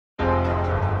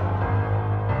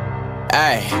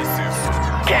Ayy,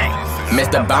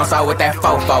 Mr. Bounce out with that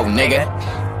fofo, nigga.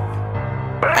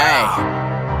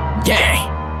 Ayy,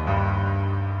 gang.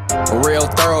 Real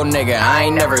thorough nigga, I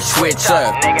ain't never switch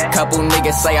up. Couple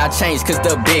niggas say I changed cause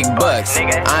the big bucks.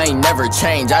 I ain't never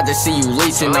changed, I just see you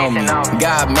leeching on me.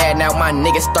 Got mad, now my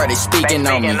niggas started speaking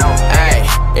on me.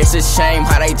 Ayy, it's a shame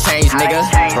how they changed, nigga.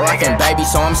 Rockin' baby,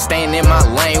 so I'm staying in my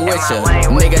lane with ya.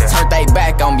 Niggas turned they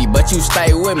back on me, but you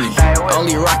stay with me.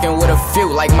 Only rockin' with a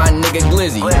few like my nigga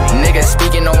Glizzy. Niggas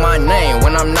speaking on my name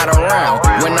when I'm not around.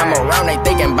 When I'm around, they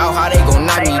thinking about how they gon'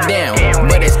 knock me down.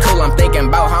 But it's cool, I'm thinking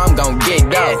about how I'm gon' get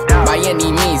dough. By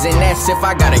any means, and that's if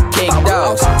I gotta kick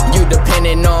those. You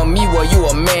depending on me, well, you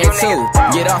a man too.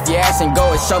 Get off your ass and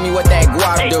go and show me what that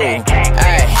guap do.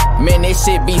 Ayy, man, this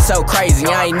shit be so crazy.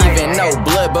 I ain't even know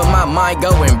blood, but my mind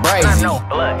going brazy.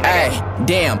 Ayy,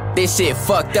 damn, this shit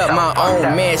fucked up. My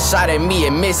own man shot at me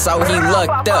and missed, so he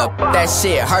lucked up. That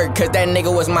shit hurt, cause that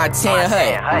nigga was my 10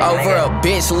 hut. Over a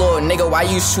bitch, little nigga, why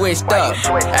you switched up?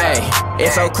 Ayy,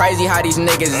 it's so crazy how these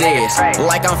niggas is.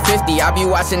 Like I'm 50, I be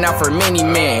watching out for many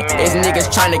men. It's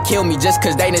niggas tryna kill me just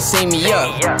cause they done see me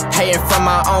up. Hating from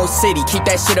my own city, keep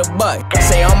that shit a buck.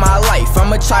 Say on my life,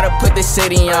 I'ma try to put the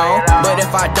city on. But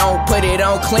if I don't put it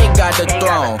on, Clint got the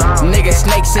throne. Niggas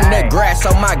snakes in the grass,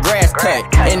 so my grass cut.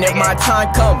 And if my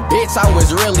time come, bitch, I was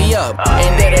really up.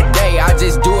 End of the day, I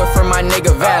just do it for my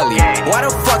nigga Valley. Why the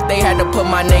fuck they had to put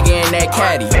my nigga in that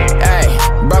caddy?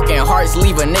 Ayy, broken hearts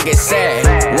leave a nigga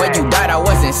sad. When you died, I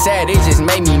wasn't sad, it just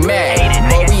made me mad.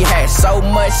 But we had so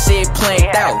much shit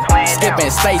planned out.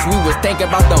 Skipping states, we was thinking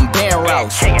about them band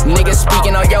routes. Niggas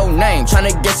speaking on your name,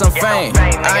 tryna get some fame.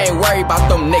 I ain't worried about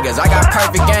them niggas, I got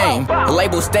perfect game.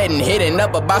 Label steady hitting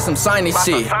up about some signing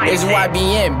shit. It's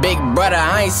YBN, big brother,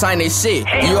 I ain't signing shit.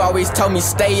 You always told me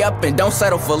stay up and don't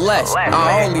settle for less.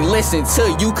 I only listen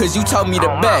to you cause you told me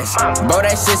the best. Bro,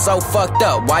 that shit so fucked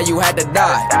up, why you had to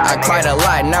die? I cried a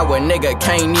lot, now a nigga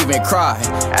can't even cry.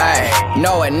 Ayy,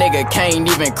 no, a nigga can't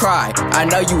even cry. I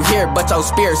know you here, but your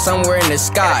spirit somewhere in the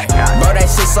sky. Bro, that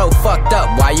shit so fucked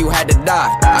up, why you had to die?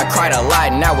 I cried a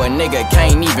lot, now a nigga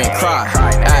can't even cry.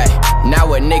 Ayy,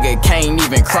 now a nigga can't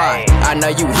even cry. I know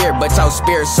you here, but your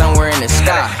spirit somewhere in the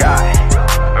sky.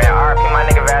 Man, RP my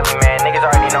nigga Valley, man. Niggas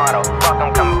already know how the fuck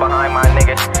I'm coming behind my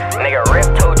niggas. Nigga Rip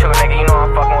 2-2, nigga, you know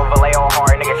I'm fucking with Vallejo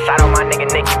hard. Nigga, shout out my nigga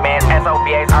Nicky, man.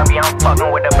 SOBA's RP, I'm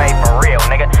fucking with the babe for real,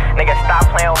 nigga. Nigga, stop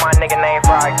playing with my nigga name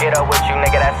before I get up with you,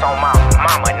 nigga. That's on my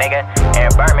mama, nigga. And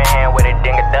Birmingham with it,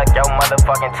 dinga duck your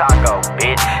motherfucking taco,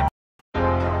 bitch.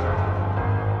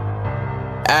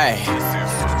 Ayy,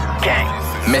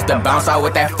 Mr. Bounce out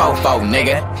with that fofo,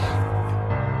 nigga.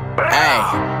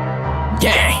 Ayy,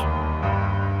 gang.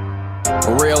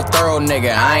 Real thorough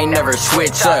nigga, I ain't never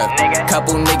switch up.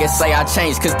 Couple niggas say I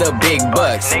changed cause the big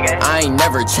bucks. I ain't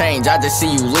never changed, I just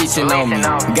see you leeching on me.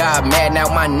 Got mad, now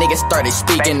my niggas started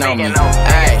speaking on me.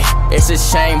 Ayy, it's a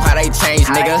shame how they changed,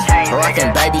 nigga.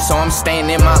 Rockin' baby, so I'm staying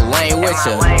in my lane with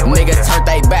ya. Niggas turned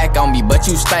they back on me, but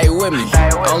you stay with me.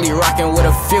 Only rockin' with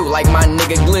a few like my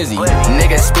nigga Glizzy.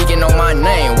 Niggas speaking on my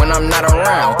name when I'm not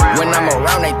around. When I'm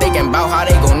around, they thinking about how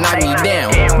they gon' knock me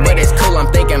down. But it's cool,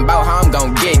 I'm thinking about how I'm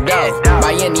gon' get dough.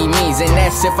 By any means, and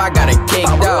that's if I gotta kick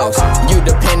those. You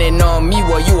depending on me,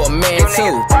 well, you a man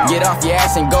too. Get off your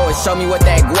ass and go and show me what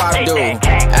that guap do.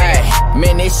 Ayy,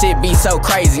 man, this shit be so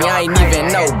crazy. I ain't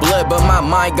even know blood, but my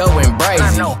mind going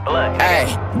brazy.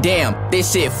 Ayy, damn,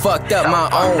 this shit fucked up. My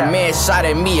own man shot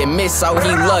at me and missed, so he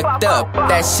lucked up.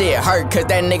 That shit hurt, cause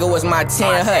that nigga was my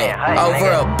 10 hut.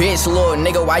 Over a bitch, little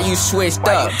nigga, why you switched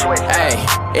up?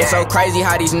 Ayy, it's so crazy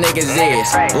how these niggas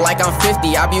is. Like I'm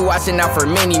 50, I be watching out for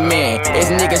many men. It's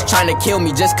niggas tryna kill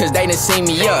me just cause they done see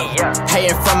me up.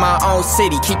 Hating from my own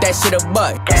city, keep that shit a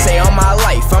buck. Say on my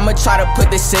life, I'ma try to put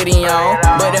the city on.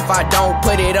 But if I don't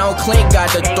put it on, Clint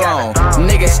got the throne.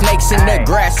 Niggas snakes in the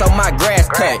grass, so my grass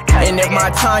cut. And if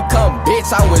my time come, bitch,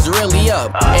 I was really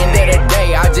up. End of the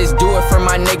day, I just do it for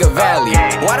my nigga Valley.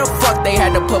 Why the fuck they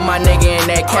had to put my nigga in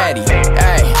that caddy?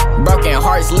 Ayy, broken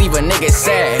hearts leave a nigga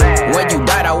sad. When you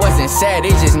died, I wasn't sad,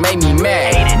 it just made me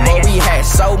mad. But we had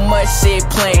so much shit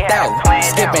planned out.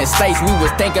 Skipping states, we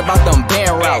was thinking about them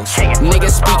band routes.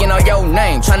 Niggas speaking on your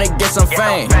name, tryna get some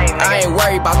fame. I ain't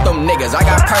worried about them niggas, I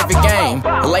got perfect game.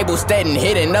 Label steady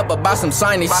hitting up about some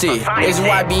signing shit. It's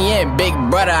YBN, big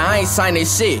brother, I ain't signing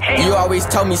shit. You always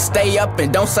told me stay up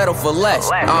and don't settle for less.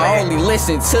 I only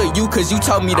listen to you cause you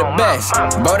told me the best.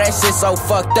 Bro, that shit so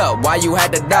fucked up, why you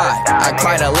had to die? I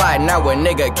cried a lot, now a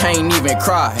nigga can't even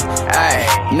cry.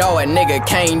 Ayy, no, a nigga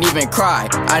can't even cry.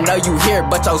 I know you here,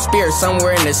 but your spirit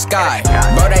somewhere in the sky.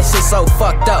 Bro, that shit so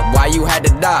fucked up, why you had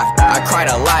to die? I cried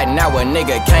a lot, now a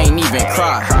nigga can't even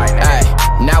cry.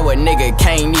 Ayy, now a nigga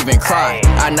can't even cry.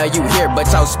 I know you here,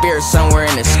 but your spirit somewhere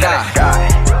in the sky.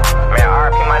 Man,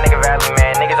 RP my nigga Valley,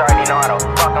 man. Niggas already know how the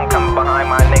fuck I'm coming behind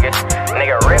my niggas.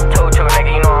 Nigga Rip 2-2,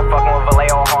 nigga, you know I'm fucking with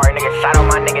Vallejo hard. Nigga, shout out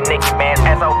my nigga Nicky, man.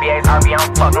 SOBA's RB,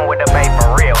 I'm fucking with the bay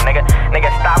for real, nigga. Nigga,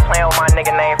 stop playing with my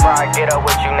nigga name before I get up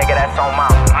with you, nigga. That's on my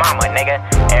mama, nigga.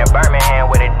 And Birmingham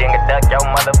with it, dinga duck your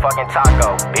motherfucking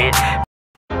taco, bitch.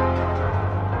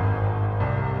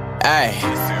 Ayy,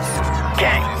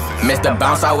 gang, Mr.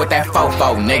 Bounce out with that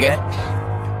fofo, nigga.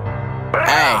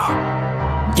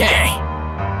 Ayy, gang.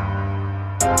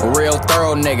 Real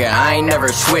thorough nigga, I ain't never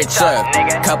switch up.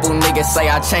 Couple niggas say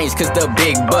I changed cause the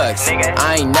big bucks.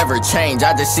 I ain't never changed,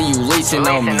 I just see you leeching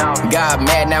on me. Got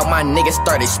mad, now my niggas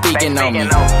started speaking on me.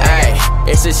 Ayy,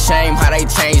 it's a shame how they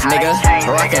changed, nigga.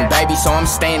 Rockin' baby, so I'm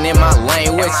staying in my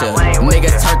lane with ya.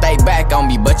 Niggas turned they back on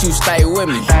me, but you stay with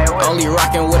me. Only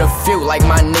rockin' with a few like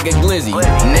my nigga Glizzy.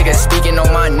 Niggas speaking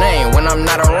on my name when I'm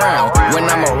not around. When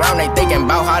I'm around, they thinking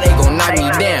about how they gon' knock me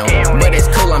down. But it's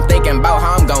cool, I'm thinking about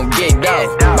how I'm gon' get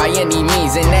dough. By any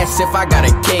means, and that's if I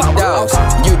gotta kick those.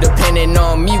 You depending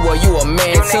on me, well, you a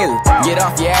man too. Get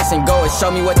off your ass and go and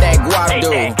show me what that guap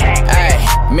do.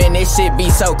 Ayy, man, this shit be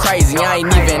so crazy. I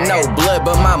ain't even no blood,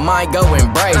 but my mind going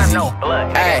brazy.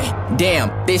 Ayy,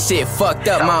 damn, this shit fucked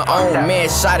up. My own man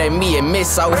shot at me and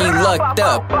missed, so he lucked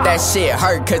up. That shit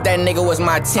hurt, cause that nigga was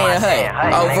my 10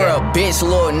 hut. Over a bitch,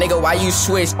 little nigga, why you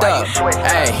switched up?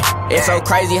 Ayy, it's so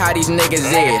crazy how these niggas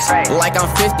is. Like I'm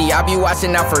 50, I be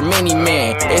watching out for many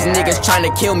men. It's niggas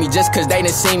tryna kill me just cause they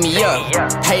done see me up.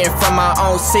 Hating from my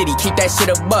own city, keep that shit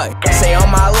a buck. Say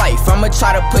on my life, I'ma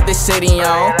try to put the city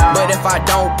on. But if I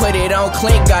don't put it on,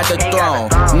 Clint got the throne.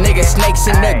 Niggas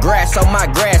snakes in the grass, so my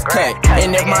grass cut.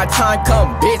 And if my time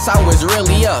come, bitch, I was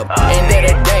really up. End of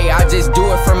the day, I just do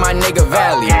it for my nigga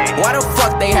Valley. Why the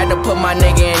fuck they had to put my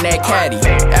nigga in that caddy?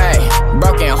 Ayy,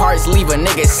 broken hearts leave a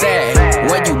nigga sad.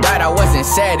 When you died, I wasn't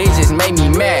sad, it just made me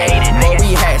mad. But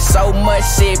we had so much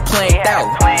shit planned out.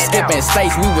 Skipping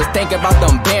states, we was thinking about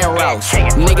them band routes.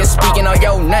 Niggas speaking on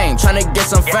your name, tryna get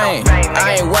some fame.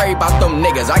 I ain't worried about them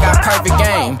niggas, I got perfect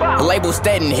game. Label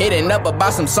steady hitting up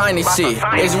about some signing shit.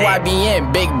 It's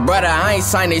YBN, big brother, I ain't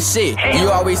signing shit. You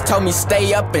always told me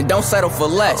stay up and don't settle for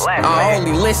less. I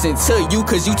only listen to you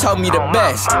cause you told me the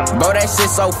best. Bro, that shit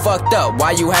so fucked up,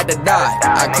 why you had to die?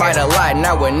 I cried a lot,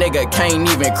 now a nigga can't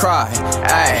even cry.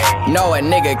 Ayy, no, a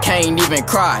nigga can't even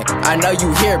cry. I know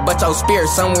you here, but your spirit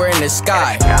somewhere in the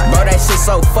sky. Bro, that shit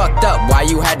so fucked up, why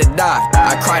you had to die?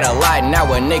 I cried a lot, now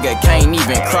a nigga can't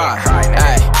even cry.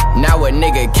 Ayy, now a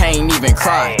nigga can't even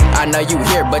cry. I know you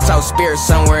here, but your spirit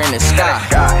somewhere in the sky.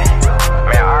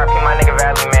 Man, RP my nigga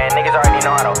Valley, man. Niggas already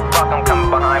know how the fuck I'm coming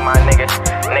behind my niggas.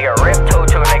 Nigga Rip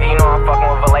 2-2, nigga, you know I'm fucking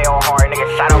with Vallejo hard. Nigga,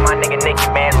 shout out my nigga Nicky,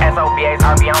 man. SOBA's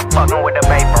RB, I'm fucking with the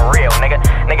bay for real, nigga.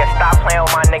 Nigga, stop playing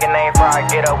with my nigga name before I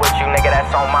get up with you, nigga.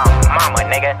 That's on my mama,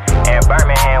 nigga. And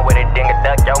Birmingham with it, dinga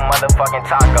duck your motherfucking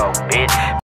taco, bitch.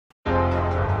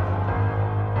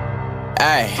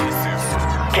 Ayy,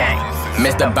 gang,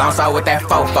 Mr. Bounce out with that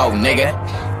fofo, nigga.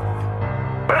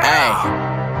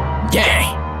 Ayy,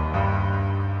 gang.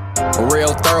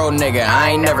 Real thorough nigga,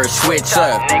 I ain't never switch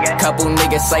up. Couple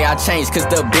niggas say I changed cause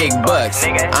the big bucks.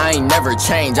 I ain't never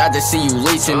changed, I just see you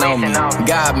leeching on me.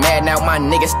 Got mad, now my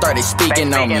niggas started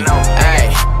speaking on me.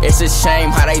 Ayy, it's a shame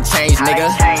how they changed, nigga.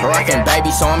 Rockin'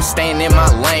 baby, so I'm staying in my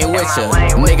lane with ya.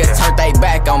 Niggas turned they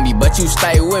back on me, but you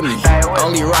stay with me.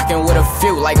 Only rockin' with a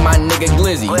few like my nigga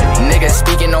Glizzy. Niggas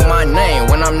speaking on my name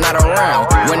when I'm not around.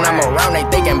 When I'm around, they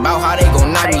thinking about how they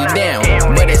gon' knock me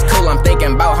down. But it's cool, I'm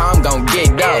thinking about how I'm gon'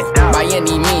 get dough. By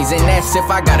any means, and that's if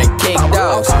I gotta kick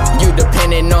those. You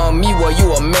depending on me, well,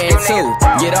 you a man too.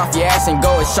 Get off your ass and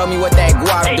go and show me what that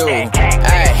guap do.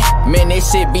 Ayy, man,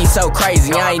 this shit be so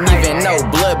crazy. I ain't even no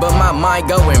blood, but my mind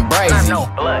going brazy.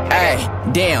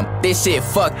 Ayy, damn, this shit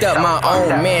fucked up. My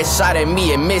own man shot at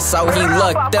me and missed, so he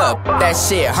lucked up. That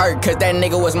shit hurt, cause that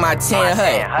nigga was my 10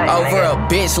 hut. Over a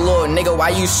bitch, little nigga, why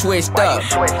you switched up?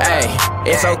 Ayy,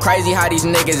 it's so crazy how these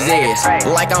niggas is.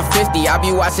 Like I'm 50, I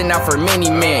be watching out for many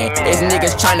men. It's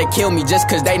niggas tryna kill me just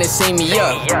cause they done see me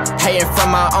up. Hating from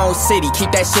my own city,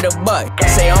 keep that shit a buck.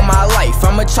 Say on my life,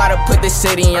 I'ma try to put the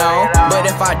city on. But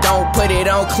if I don't put it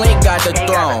on, Clint got the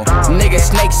throne. Niggas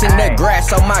snakes in the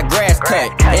grass, so my grass cut.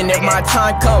 And if my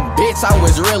time come, bitch, I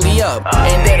was really up.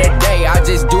 End of the day, I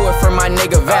just do it for my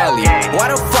nigga Valley. Why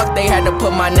the fuck they had to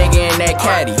put my nigga in that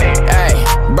caddy?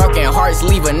 Ayy, Broken hearts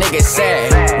leave a nigga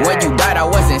sad. When you died I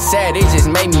wasn't sad, it just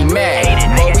made me mad.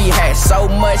 But we had so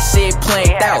much shit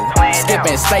planned out.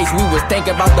 Skipping states, we was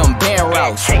thinking about them band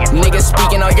routes. Niggas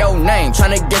speaking on your name,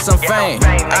 tryna get some fame.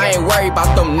 I ain't worried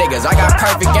about them niggas, I got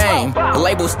perfect game.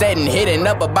 Label steady hitting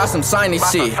up about some signing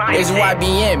shit. It's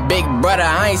YBN, big brother,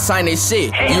 I ain't signing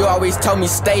shit. You always told me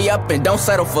stay up and don't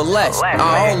settle for less.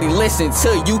 I only listen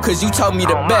to you cause you told me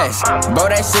the best. Bro,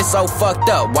 that shit so fucked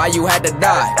up, why you had to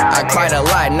die? I cried a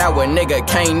lot, now a nigga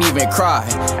can't even cry.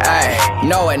 Ayy,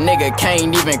 no, a nigga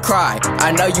can't even cry.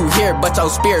 I know you here, but your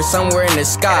spirit somewhere in the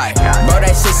sky. Bro,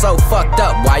 that shit so fucked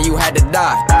up, why you had to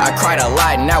die? I cried a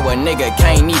lot, now a nigga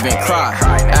can't even cry.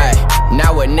 Ayy,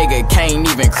 now a nigga can't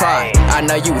even cry. I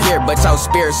know you here, but your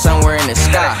spirit somewhere in the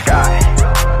sky.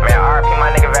 Man, RP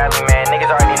my nigga Valley, man. Niggas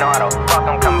already know how to fuck,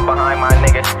 I'm coming behind my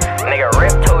niggas. Nigga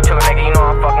Rip 2-2, nigga, you know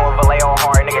I'm fucking with Vallejo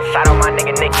hard. Nigga, shout out my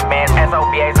nigga Nicky, man.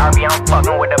 SOBAs, RB, I'm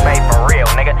fucking with the bay for real,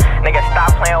 nigga. Nigga, stop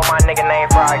playing with my nigga name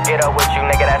before I get up with you,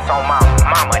 nigga. That's on my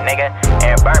mama, nigga.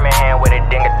 And Birmingham with a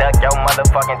dinga duck your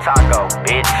motherfucking taco,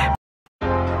 bitch.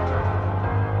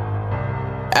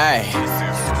 Ayy,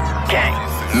 gang,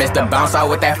 Mr. Bounce out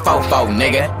with that fofo,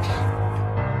 nigga.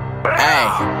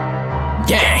 Ayy,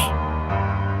 gang.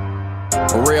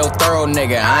 Real thorough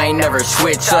nigga, I ain't never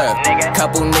switch up.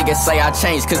 Couple niggas say I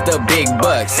changed cause the big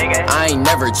bucks. I ain't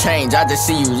never changed, I just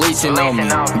see you leeching on me.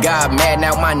 Got mad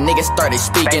now my niggas started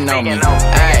speaking on me.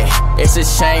 Ayy, it's a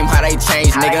shame how they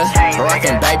changed, nigga.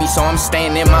 Rockin' baby, so I'm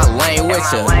staying in my lane with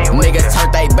ya. Niggas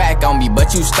turned they back on me,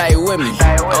 but you stay with me.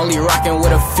 Only rockin'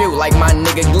 with a few like my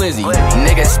nigga Glizzy.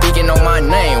 Niggas speaking on my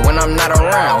name when I'm not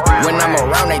around. When I'm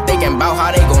around, they thinking about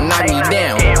how they gon' knock me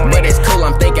down. But it's cool,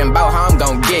 I'm thinking about how I'm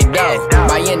gon' get dough.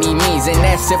 By any means, and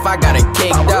that's if I gotta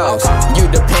kick those. You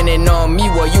depending on me,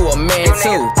 well, you a man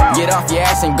too. Get off your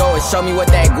ass and go and show me what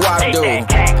that guap do.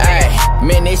 Ayy,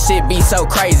 man, this shit be so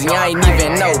crazy. I ain't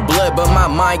even no blood, but my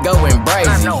mind going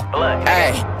brazy.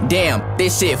 Ayy, damn,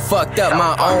 this shit fucked up.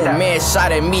 My own man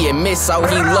shot at me and missed, so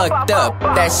he lucked up.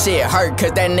 That shit hurt,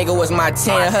 cause that nigga was my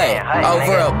 10 hut.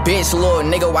 Over a bitch, little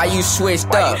nigga, why you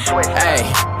switched up?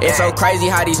 Ayy, it's so crazy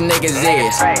how these niggas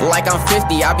is. Like I'm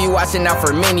 50, I be watching out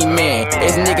for many men.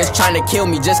 It's niggas tryna kill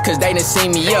me just cause they done see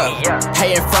me up.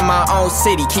 Hating from my own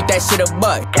city, keep that shit a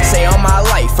buck. Say on my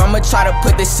life, I'ma try to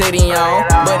put the city on.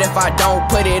 But if I don't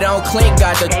put it on, Clint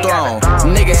got the throne.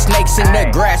 Niggas snakes in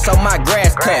the grass, so my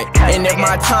grass cut. And if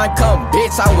my time come,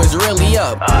 bitch, I was really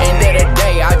up. End of the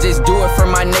day, I just do it for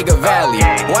my nigga Valley.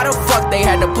 Why the fuck they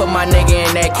had to put my nigga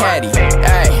in that caddy?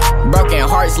 Ayy, broken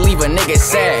hearts leave a nigga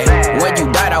sad. When you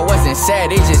died, I wasn't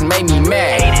sad, it just made me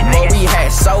mad. But we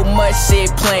had so much shit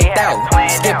planned out.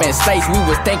 Skipping states, we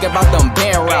was thinking about them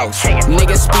band routes.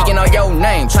 Niggas speaking on your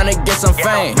name, tryna get some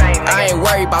fame. I ain't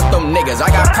worried about them niggas, I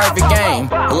got perfect game.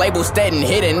 Label steady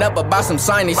hitting up about some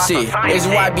signing shit. It's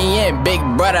YBN, big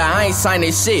brother, I ain't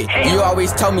signing shit. You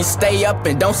always told me stay up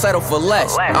and don't settle for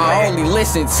less. I only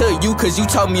listen to you cause you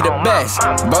told me the best.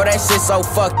 Bro, that shit so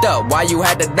fucked up, why you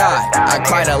had to die? I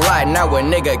cried a lot, now a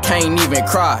nigga can't even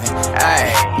cry.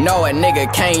 Ayy, no, a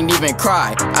nigga can't even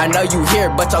cry. I know you here,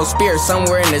 but your spirit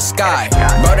somewhere in the sky.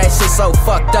 Bro, that shit so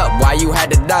fucked up, why you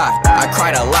had to die? I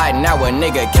cried a lot, now a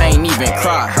nigga can't even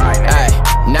cry.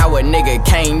 Ayy, now a nigga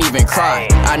can't even cry.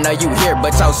 I know you here,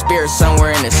 but your spirit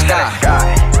somewhere in the sky.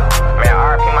 Man,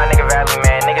 RP my nigga Valley,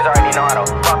 man. Niggas already know how to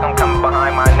fuck, I'm coming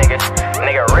behind my niggas.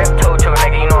 Nigga Rip 2-2,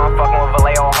 nigga, you know I'm fucking with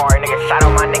Vallejo hard. Nigga, shout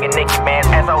out my nigga Nicky, man.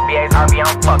 SOBAs, RB,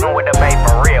 I'm fucking with the bay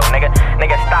for real, nigga.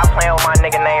 Nigga, stop playing with my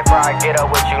nigga name before I get up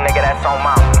with you, nigga. That's on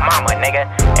my mama, nigga.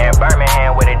 And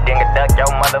Birmingham with a dinga duck your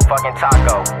motherfucking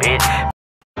taco, bitch.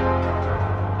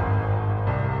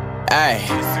 Ayy,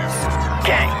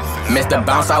 gang, Mr.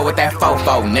 Bounce out with that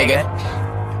fofo, nigga.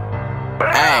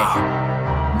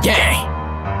 Ayy, gang.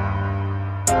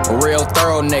 Real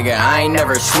thorough nigga, I ain't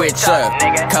never switch up.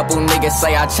 Couple niggas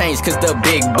say I changed cause the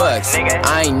big bucks.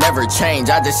 I ain't never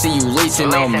changed, I just see you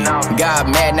leeching on me. Got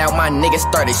mad now my niggas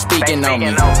started speaking on me.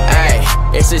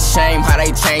 Ayy, it's a shame how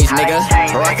they changed, nigga.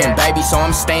 Rockin' baby, so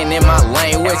I'm staying in my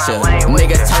lane with ya.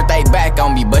 Niggas turned they back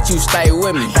on me, but you stay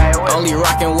with me. Only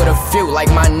rockin' with a few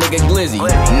like my nigga Glizzy.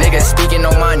 Niggas speaking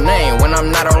on my name when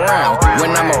I'm not around.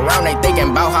 When I'm around, they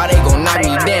thinking about how they gon' knock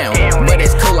me down. But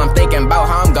it's cool, I'm thinking about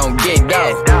how I'm gon' get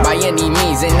dough. By any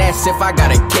means, and that's if I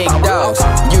gotta kick those.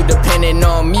 You depending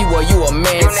on me, well, you a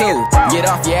man too. Get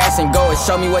off your ass and go and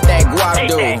show me what that guap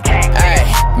do.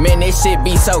 Ayy, man, this shit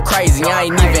be so crazy, I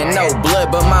ain't even no blood.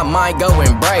 blood, but my mind going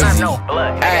brazy.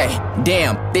 Ay,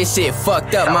 damn, this shit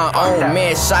fucked up. My own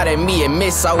man shot at me and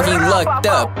missed, so he lucked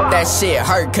up. That shit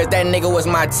hurt, cause that nigga was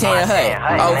my 10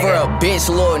 hut. Over a bitch,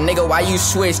 little nigga, why you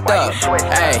switched up?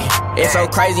 Ay, it's so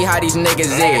crazy how these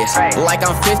niggas is. Like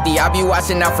I'm 50, I be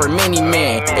watching out for many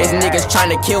men. It's niggas trying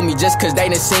to kill me just cause they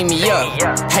done see me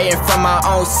up. Hating from my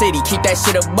own city, keep that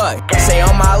shit a buck. Say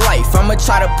on my life, I'ma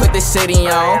try to put the city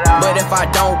on, but if I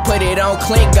don't put it on,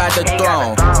 Clint got the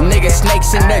throne. Niggas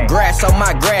snakes in the grass, so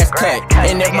my grass cut.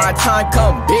 And if my time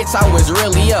come, bitch, I was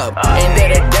really up. End of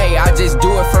the day, I just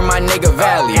do it for my nigga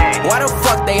Valley. Why the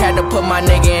fuck they had to put my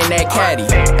nigga in that caddy?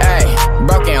 Ay,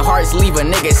 broken hearts leave a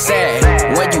nigga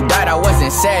sad. When you died, I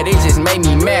wasn't sad, it just made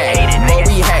me mad. But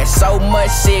we had so much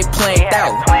shit planned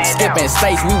out. Skipping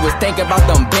states, we was thinking about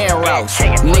them band routes.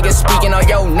 Niggas speaking on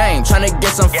your name, tryna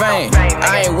get some fame.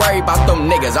 I ain't worried about them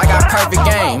niggas, I got perfect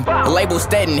game. Label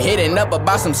steady hitting up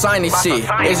about some signing shit.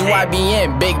 It's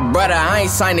YBN, big brother, I ain't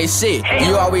signing shit.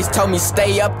 You always told me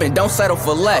stay up and don't settle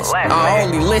for less. I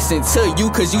only listen to you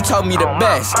cause you told me the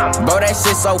best. Bro, that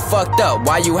shit so fucked up,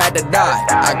 why you had to die?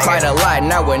 I cried a lot,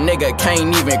 now a nigga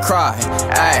can't even cry.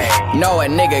 Ay, no, a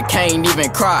nigga can't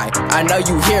even cry. I know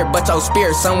you here, but your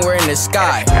spirit somewhere in the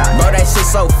sky. Bro, that shit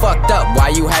so fucked up, why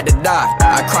you had to die?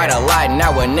 I cried a lot,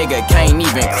 now a nigga can't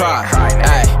even cry.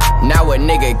 Ay, now a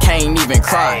nigga can't even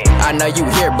cry. I know you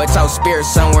here, but your spirit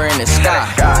somewhere in the sky.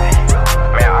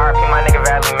 Man, RP my nigga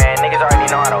Valley, man. Niggas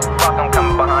already know how the fuck I'm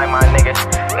coming behind my niggas.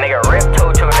 Nigga Rip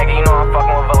 2-2, nigga, you know I'm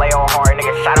fucking with Vallejo hard.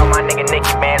 Nigga, shout out my nigga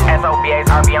Nicky, man. SOBA's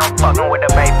RB, I'm fucking with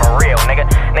the babe for real, nigga.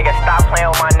 Nigga, stop playing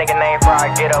with my nigga name before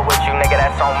I get up with you, nigga.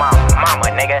 That's on my mama,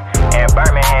 nigga. And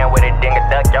Birmingham with a dinga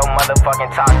duck your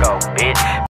motherfucking taco, bitch.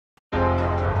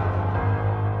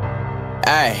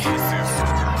 Ay,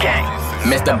 gang,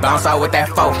 Mr. Bounce out with that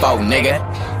fofo, nigga.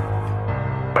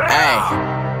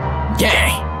 Ay,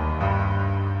 gang.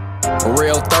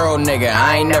 Real thorough nigga,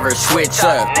 I ain't never switch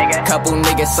up. Couple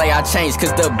niggas say I changed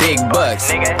cause the big bucks.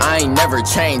 I ain't never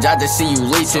changed, I just see you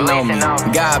leeching on me.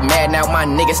 Got mad now my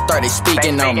niggas started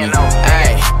speaking on me.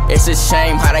 Ay, it's a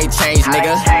shame how they changed,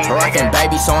 nigga. Rockin'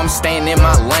 baby, so I'm staying in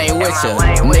my lane with ya.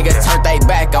 Niggas turned they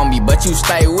back on me, but you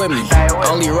stay with me.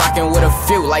 Only rockin' with a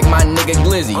few like my nigga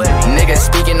Glizzy. Niggas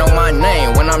speaking on my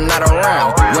name when I'm not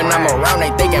around. When I'm around,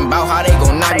 they thinking about how they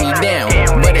gon' knock me down.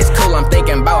 But it's cool, I'm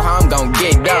thinking about how I'm gon'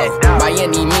 get dough. By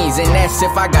any means, and that's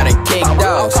if I gotta kick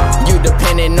those. You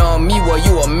depending on me, well,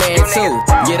 you a man too.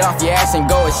 Get off your ass and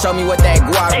go and show me what that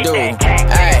guap do.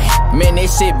 Ay, man,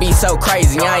 this shit be so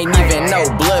crazy. I ain't even no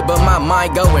blood, but my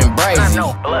mind going brazy.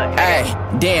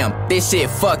 Ay, damn, this shit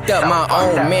fucked up. My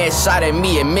own man shot at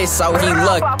me and missed, so he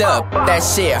lucked up. That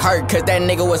shit hurt, cause that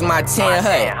nigga was my 10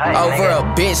 hut. Over a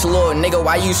bitch, little nigga,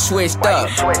 why you switched up?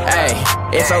 Ay,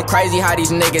 it's so crazy how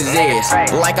these niggas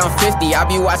is. Like I'm 50, I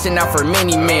be watching out for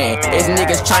many men. It's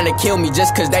niggas trying to kill me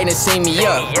just cause they done see me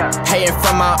up. Hating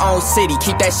from my own city,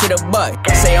 keep that shit a buck.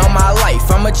 Say on my life,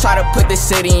 I'ma try to put the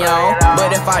city on,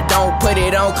 but if I don't put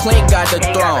it on, Clint got the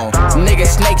throne.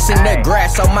 Niggas snakes in the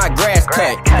grass, so my grass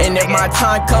cut. And if my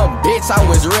time come, bitch, I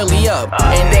was really up.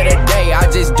 End of the day,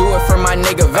 I just do it for my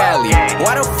nigga Valley.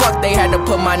 Why the fuck they had to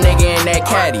put my nigga in that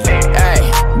caddy? Ay,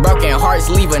 broken hearts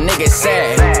leave a nigga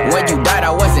sad. When you died,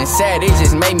 I wasn't sad, it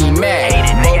just made me mad.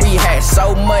 But we had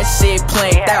so much shit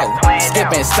planned out.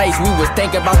 Skipping states, we was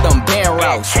thinking about them band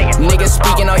routes. Niggas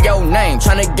speaking on your name,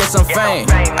 tryna get some fame.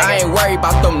 I ain't worried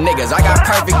about them niggas, I got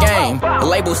perfect game.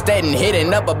 Label steady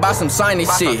hitting up about some signing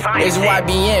shit. It's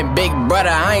YBN, big brother,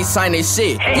 I ain't signing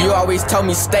shit. You always told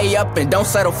me stay up and don't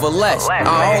settle for less.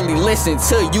 I only listen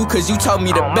to you cause you told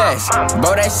me the best.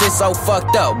 Bro, that shit so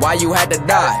fucked up, why you had to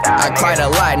die? I cried a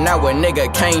lot, now a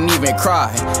nigga can't even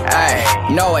cry. Ay,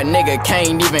 no, a nigga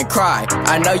can't even cry.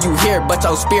 I know you here, but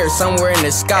your spirit somewhere in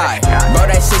the sky. Bro,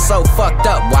 that shit so fucked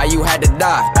up, why you had to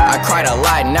die? I cried a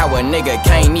lot, now a nigga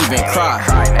can't even cry.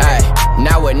 Ay,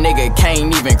 now a nigga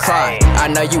can't even cry. I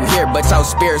know you here, but your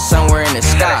spirit somewhere in the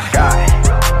sky.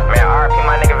 Man, RP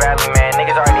my nigga Valley, man.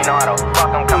 Niggas already know how the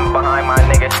fuck I'm coming behind my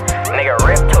niggas. Nigga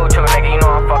Rip 2-2, nigga, you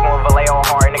know I'm fucking with Vallejo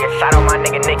hard. Nigga, shout out my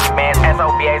nigga Nicky, man.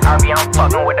 SOBA's RB, I'm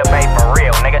fucking with the babe for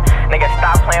real, nigga. Nigga,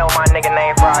 stop playing with my nigga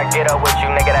name before I get up with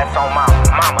you, nigga. That's on my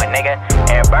mama, nigga.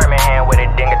 And Birmingham with a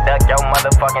dinga duck your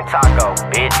motherfucking taco,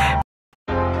 bitch.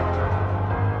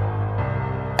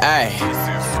 Ay,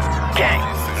 gang,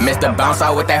 Mr. Bounce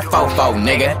out with that fofo,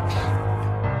 nigga.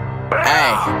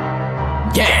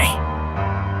 Ay, gang.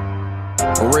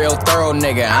 Real thorough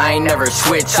nigga, I ain't never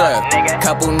switch up.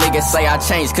 Couple niggas say I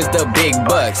changed cause the big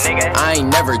bucks. I ain't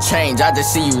never changed, I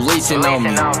just see you leeching on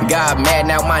me. Got mad,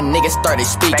 now my niggas started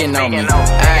speaking on me.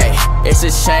 Ayy, it's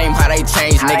a shame how they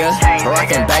changed, nigga.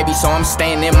 Rockin' baby, so I'm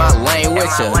staying in my lane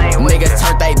with ya. Niggas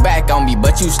turned they back on me,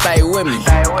 but you stay with me.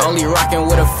 Only rockin'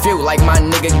 with a few like my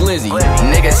nigga Glizzy.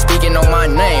 Niggas speaking on my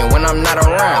name when I'm not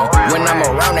around. When I'm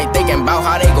around, they thinking about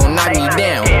how they gon' knock me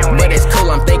down. But it's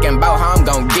cool, I'm thinking about how I'm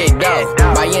gon' get dough.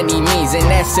 By any means, and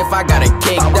that's if I gotta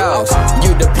kick those.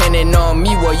 You depending on me,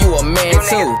 well, you a man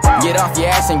too. Get off your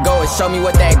ass and go and show me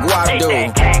what that guap do.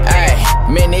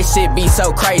 Ayy, man, this shit be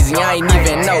so crazy. I ain't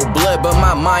even know blood, but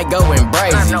my mind going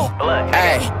brazy.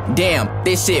 Ayy, damn,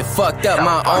 this shit fucked up.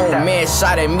 My own man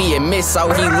shot at me and missed,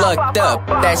 so he lucked up.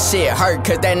 That shit hurt,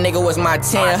 cause that nigga was my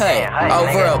 10 hut.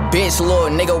 Over a bitch, little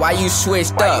nigga, why you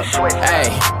switched up?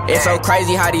 Ayy, it's so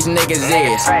crazy how these niggas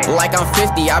is. Like I'm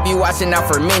 50, I be watching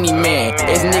out for many men.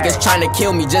 It's niggas trying to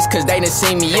kill me just cause they done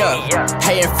see me up.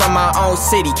 Hating from my own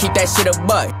city, keep that shit a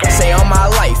buck. Say on my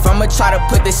life, I'ma try to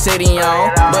put the city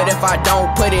on. But if I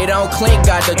don't put it on, Clint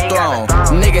got the throne.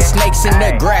 Niggas snakes in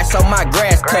the grass, so my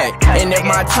grass cut. And if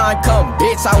my time come,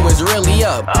 bitch, I was really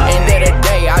up. End of the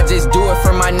day, I just do it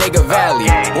for my nigga Valley.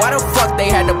 Why the fuck they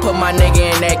had to put my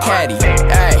nigga in that caddy?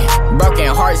 Ayy, broken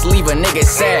hearts leave a nigga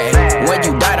sad. When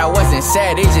you died, I wasn't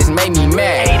sad, it just made me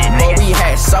mad. But we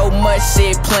had so much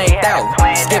shit planned out.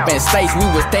 Skipping states, we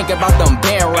was thinking about them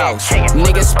band routes.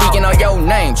 Niggas speaking on your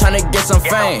name, tryna get some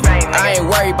fame. I ain't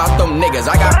worried about them niggas,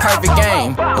 I got perfect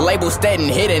game. Label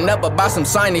steady hitting up about some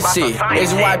signing shit.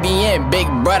 It's YBN, big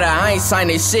brother, I ain't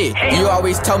signing shit. You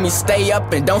always told me stay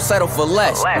up and don't settle for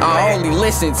less. I only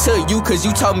listen to you cause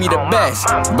you told me the best.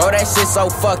 Bro, that shit so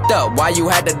fucked up, why you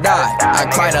had to die? I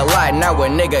cried a lot, now a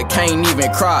nigga can't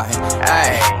even cry.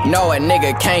 Ayy, no, a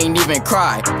nigga can't even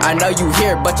cry. I know you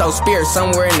here, but your spirit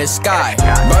somewhere in the sky.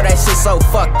 Bro, that shit so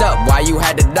fucked up, why you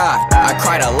had to die? I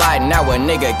cried a lot, now a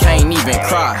nigga can't even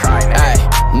cry.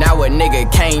 Ayy, now a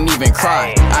nigga can't even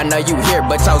cry. I know you here,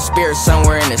 but your spirit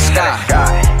somewhere in the sky.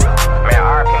 Man,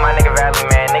 RP my nigga Valley,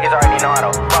 man. Niggas already know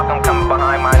how the fuck I'm coming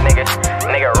behind my niggas.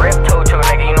 Nigga Rip 2-2,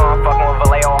 nigga. You know I'm fucking with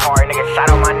Vallejo hard. Nigga, shout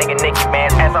out my nigga Nicky, man.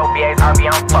 SOBA's RB,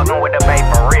 I'm fucking with the babe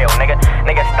for real, nigga.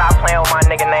 Nigga, stop playing with my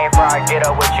nigga name before I get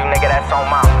up with you, nigga. That's on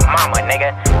my mama,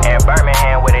 nigga. And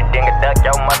Birmingham with a dinga duck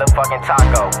your motherfucking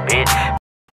taco, bitch.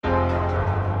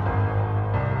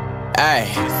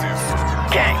 Ayy,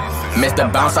 Gang.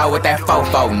 Mr. Bounce out with that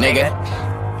fofo, nigga.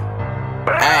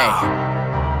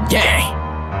 Ayy, gang.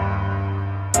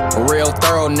 Real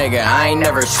thorough nigga, I ain't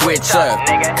never switch up.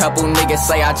 Couple niggas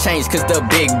say I changed cause the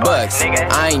big bucks.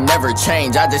 I ain't never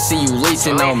changed, I just see you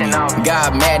leeching on me.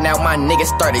 Got mad, now my niggas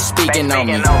started speaking on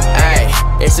me. Ayy,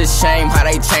 it's a shame how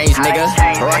they changed, nigga.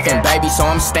 Rockin' baby, so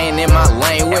I'm staying in my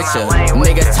lane with ya.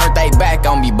 Niggas turned they back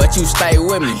on me, but you stay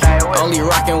with me. Only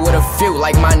rockin' with a few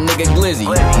like my nigga Glizzy.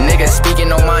 Niggas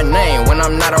speaking on my name when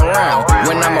I'm not around.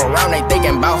 When I'm around, they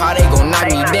thinking about how they gon' knock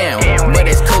me down. But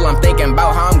it's cool, I'm thinking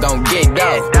about how I'm gon' get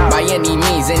dough. By any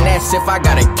means, and that's if I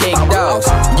gotta kick those.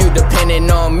 You depending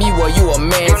on me, well, you a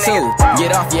man too.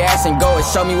 Get off your ass and go and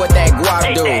show me what that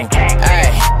guap do.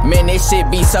 Ayy, man, this shit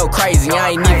be so crazy.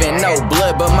 I ain't even know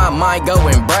blood, but my mind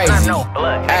going brazy.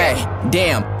 Ayy,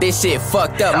 damn, this shit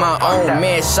fucked up. My own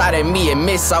man shot at me and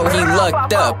missed, so he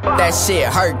lucked up. That shit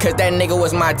hurt, cause that nigga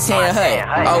was my 10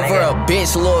 hut. Over a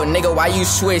bitch, little nigga, why you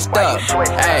switched up?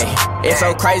 Ayy, it's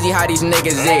so crazy how these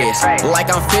niggas is.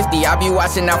 Like I'm 50, I be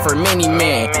watching out for many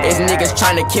men. It's niggas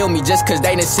tryna kill me just cause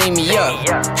they done see me up.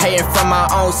 Hating from my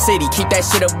own city, keep that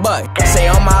shit a buck. Say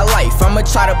on my life, I'ma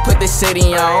try to put the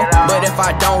city on. But if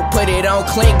I don't put it on,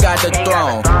 Clint got the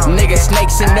throne. Niggas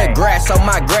snakes in the grass, so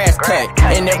my grass cut.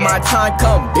 And if my time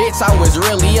come, bitch, I was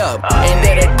really up. End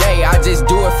of the day, I just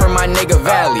do it for my nigga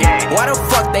Valley. Why the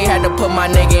fuck they had to put my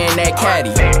nigga in that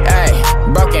caddy? Ayy,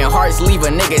 broken hearts leave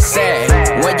a nigga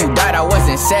sad. When you died, I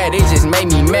wasn't sad, it just made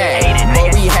me mad.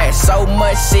 But we had so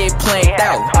much shit planned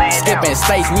out. Skipping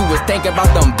states, we was thinking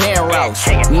about them band routes.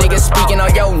 Niggas speaking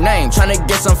on your name, tryna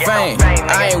get some fame.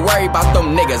 I ain't worried about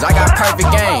them niggas, I got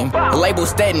perfect game. Label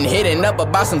steady hitting up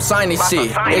about some signing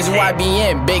shit. It's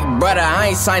YBN, big brother, I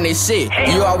ain't signing shit.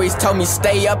 You always told me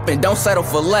stay up and don't settle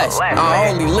for less. I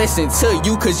only listen to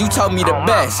you cause you told me the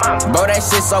best. Bro, that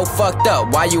shit so fucked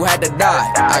up, why you had to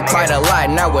die? I cried a lot,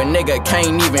 now a nigga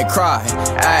can't even cry.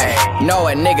 Ayy, no,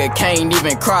 a nigga can't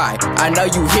even cry. I know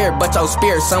you here, but your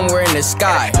spirit somewhere in the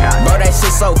sky. Bro, that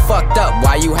shit so fucked up,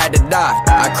 why you had to die?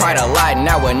 I cried a lot,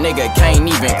 now a nigga can't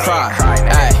even cry.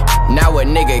 Ayy, now a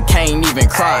nigga can't even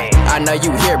cry. I know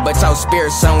you here, but your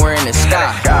spirit somewhere in the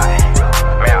sky.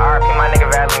 Man, RP my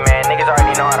nigga Valley, man. Niggas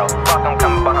already know how the fuck I'm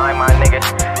coming behind my niggas.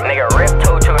 Nigga Rip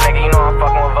 2-2, nigga. You know I'm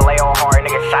fucking with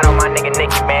shout out my nigga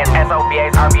Nicky, man.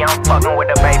 SOBA's RB, I'm fucking with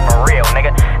the bay for real,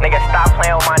 nigga. Nigga, stop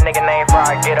playing with my nigga name before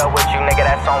I get up with you, nigga.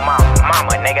 That's on my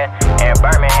mama, nigga. And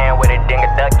Birmingham with it, dinga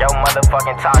duck your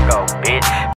motherfucking taco, bitch.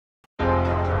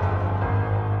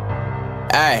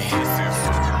 Ay,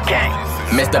 Gang.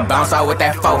 Mr. Bounce out with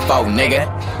that fofo, nigga.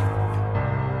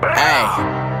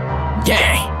 Ay,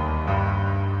 gang.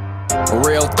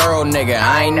 Real thorough nigga,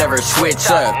 I ain't never switch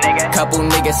up. Couple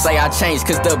niggas say I changed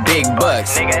cause the big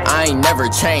bucks. I ain't never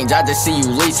changed, I just see you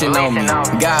leeching on me.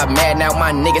 Got mad, now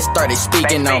my niggas started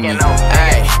speaking on me.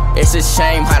 Ay, it's a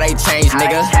shame how they changed,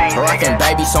 nigga. Rockin'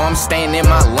 baby, so I'm staying in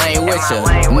my lane with ya.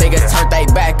 Niggas turned they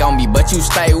back on me, but you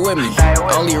stay with me.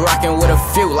 Only rockin' with a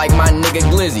few like my nigga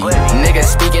Glizzy.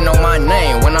 Niggas speaking on my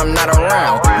name when I'm not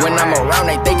around. When I'm around,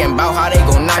 they thinking about how they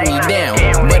gon' knock me down.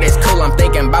 But it's cool, I'm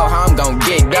thinking about how I'm gon'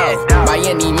 get down. By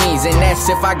any means, and that's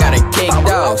if I gotta kick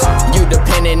those. You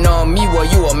depending on me, well,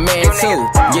 you a man too.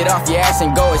 Get off your ass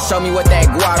and go and show me what that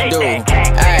guap do.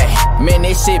 Ay, man,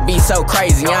 this shit be so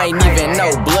crazy. I ain't even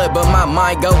no blood, but my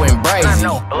mind going brazy.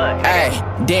 Ay,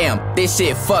 damn, this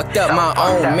shit fucked up. My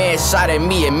own man shot at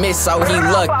me and missed, so he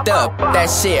lucked up. That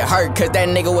shit hurt, cause that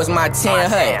nigga was my 10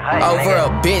 hut. Over a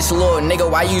bitch, little nigga,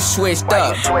 why you switched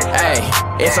up?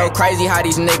 Ay, it's so crazy how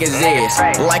these niggas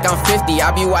is. Like I'm 50,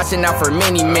 I be watching out for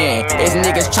many men. It's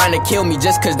niggas tryna kill me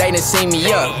just cause they done see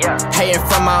me up. Hating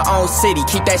from my own city,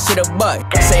 keep that shit a buck.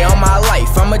 Say on my life,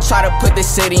 I'ma try to put the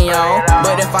city on.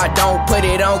 But if I don't put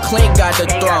it on, Clint got the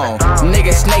throne.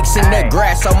 Niggas snakes in the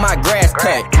grass, so my grass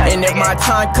cut. And if my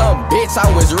time come, bitch, I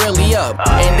was really up.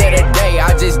 End of the day,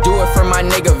 I just do it for my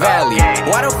nigga Valley.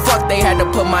 Why the fuck they had to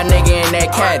put my nigga in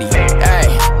that caddy? Ay,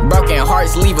 broken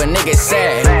hearts leave a nigga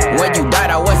sad. When you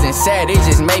died, I wasn't sad, it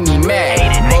just made me mad.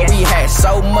 But we had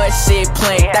so much shit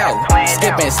planned out.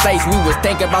 Skipping states, we was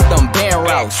thinking about them band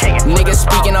routes. Niggas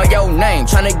speaking on your name,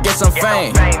 tryna get some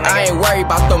fame. I ain't worried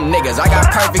about them niggas, I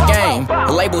got perfect game.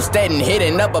 Label steady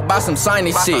hitting up about some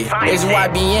signing shit. It's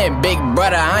YBN, big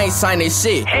brother, I ain't signing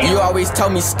shit. You always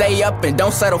told me stay up and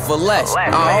don't settle for less.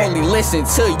 I only listen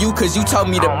to you cause you told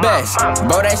me the best.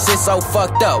 Bro, that shit so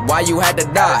fucked up, why you had to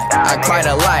die? I cried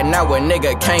a lot, now a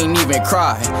nigga can't even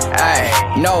cry.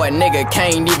 Ay, no, a nigga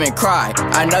can't even cry.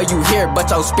 I know you here, but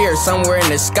your spirit somewhere in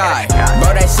the sky.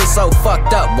 Bro, that shit so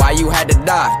fucked up, why you had to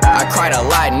die? I cried a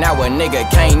lot, now a nigga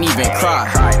can't even cry.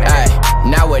 Ay,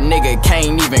 now a nigga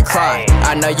can't even cry.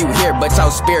 I know you here, but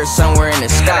your spirit somewhere in the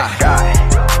sky.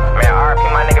 Man, RP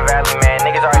my nigga Valley, man.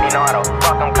 Niggas already know how the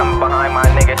fuck I'm coming behind my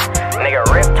niggas. Nigga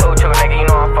Rip 2-2, nigga, you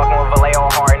know I'm fucking with Vallejo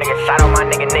hard. Nigga, shout out my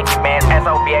nigga Nicky, man.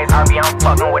 SOBA's RB, I'm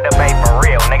fucking with the bay for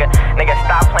real, nigga. Nigga,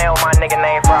 stop playing with my nigga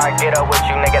name before I get up with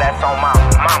you, nigga. That's on my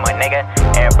mama, nigga.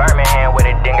 And Birmingham with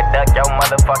it, dinga duck your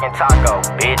motherfucking taco,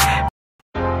 bitch.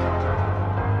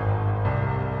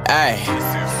 Ay,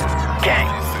 Gang.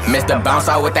 Mr. Bounce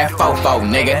out with that fofo,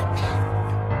 nigga.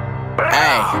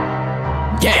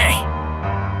 Ay, gang.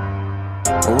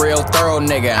 Real thorough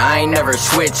nigga, I ain't never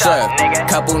switch up.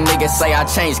 Couple niggas say I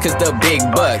changed cause the big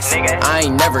bucks. I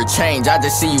ain't never changed, I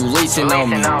just see you leeching on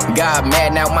me. Got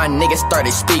mad, now my niggas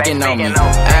started speaking on me.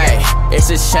 Ay, it's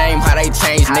a shame how they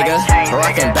changed, nigga.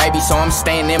 Rockin' baby, so I'm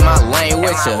staying in my lane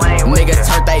with ya. Niggas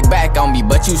turned they back on me,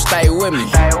 but you stay with me.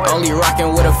 Only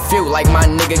rockin' with a few like my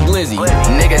nigga Glizzy.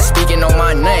 Niggas speaking on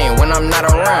my name when I'm not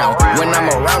around. When I'm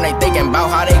around, they thinking about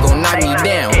how they gon' knock me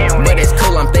down. But it's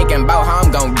cool, I'm thinking about how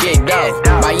I'm gon' get dough.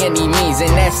 By any means,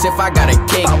 and that's if I gotta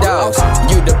kick those.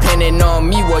 You depending on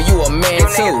me, well, you a man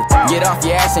too. Get off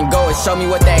your ass and go and show me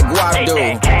what that guap do.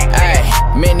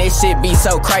 Ay, man, this shit be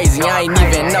so crazy. I ain't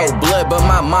even no blood, but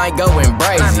my mind going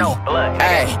brazy.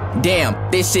 Ay, damn,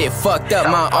 this shit fucked up.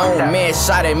 My own man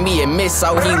shot at me and missed,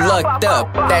 so he lucked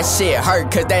up. That shit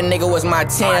hurt, cause that nigga was my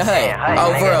 10 hut.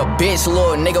 Over a bitch,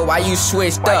 little nigga, why you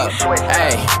switched up?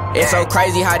 Ay, it's so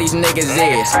crazy how these niggas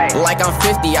is. Like I'm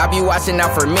 50, I be watching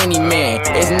out for many men.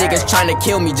 It's niggas tryna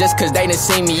kill me just cause they done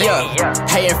see me up.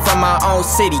 Hating from my own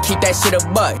city, keep that shit a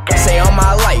buck. Say on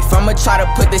my life, I'ma try to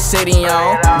put the city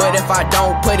on. But if I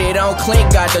don't put it on,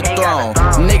 Clint got the throne.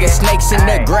 Niggas snakes in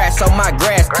the grass, so my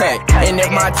grass cut. And if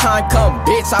my time come,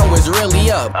 bitch, I was really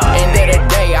up. End of the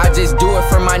day, I just do it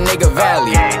for my nigga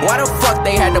Valley. Why the fuck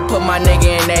they had to put my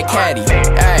nigga in that caddy?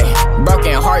 Ay,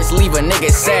 broken hearts leave a nigga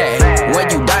sad. When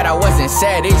you died, I wasn't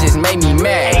sad, it just made me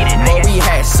mad. But we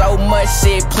had so much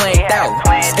shit planned out.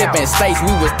 Skipping states,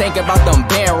 we was thinking about them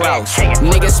band routes.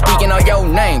 Niggas speaking on your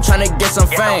name, tryna get some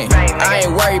fame. I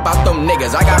ain't worried about them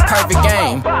niggas, I got perfect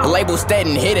game. Label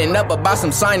steady hitting up about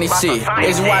some signing shit.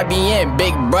 It's YBN,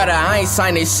 big brother, I ain't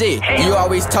signing shit. You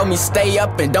always told me stay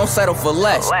up and don't settle for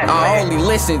less. I only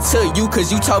listen to you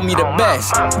cause you told me the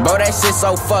best. Bro, that shit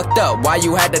so fucked up, why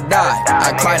you had to die?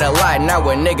 I cried a lot, lot, now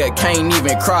a nigga can't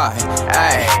even cry.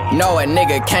 Ayy, no, a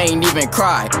nigga can't even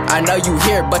cry. I know you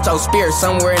here, but your spirit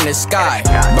somewhere in the sky.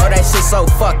 Bro, that shit so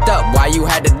fucked up, why you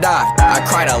had to die? I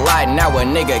cried a lot, now a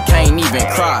nigga can't even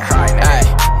cry.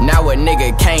 Ayy, now a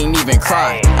nigga can't even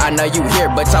cry. I know you here,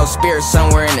 but your spirit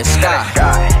somewhere in the sky.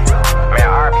 Man,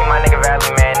 RP my nigga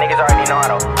Valley, man. Niggas already know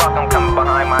how the fuck I'm coming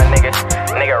behind my niggas.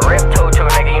 Nigga Rip 2-2,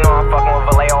 nigga, you know I'm fucking with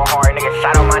Vallejo hard. Nigga,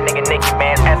 shout out my nigga Nicky,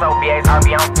 man. SOBA's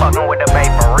RB, I'm fucking with the bay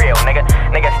for real, nigga.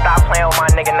 Nigga, stop playing with my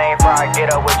nigga name before I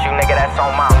get up with you, nigga. That's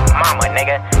on my mama,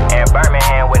 nigga. And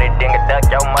Birmingham with it, dinga duck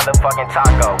your motherfucking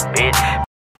taco, bitch.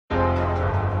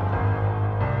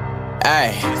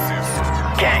 Ayy,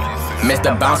 gang,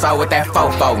 Mr. Bounce out with that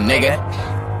fofo, nigga.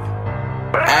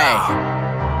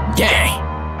 Ayy, gang.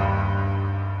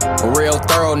 Real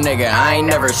thorough nigga, I ain't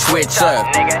never switch up.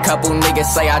 Couple niggas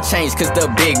say I changed cause the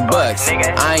big bucks.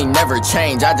 I ain't never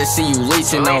changed, I just see you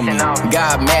leeching on me.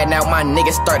 Got mad, now my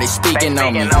niggas started speaking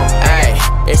on me.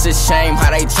 Ayy, it's a shame how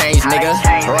they changed, nigga.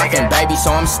 Rockin' baby,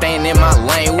 so I'm staying in my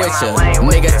lane with ya.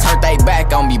 Niggas turned they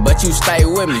back on me, but you stay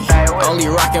with me. Only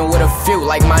rockin' with a few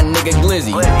like my nigga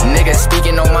Glizzy. Niggas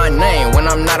speaking on my name when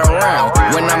I'm not around.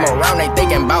 When I'm around, they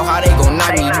thinking about how they gon'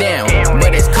 knock me down.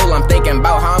 But it's cool, I'm thinking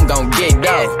about how I'm gon' get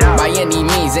dough. By any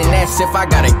means, and that's if I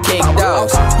gotta kick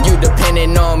those. You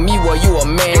depending on me, well, you a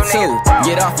man too.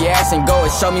 Get off your ass and go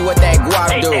and show me what that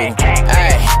guap do.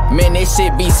 Ayy, man, this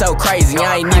shit be so crazy.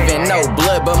 I ain't even no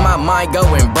blood, but my mind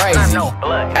going brazy.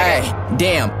 Ayy,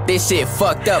 damn, this shit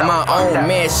fucked up. My own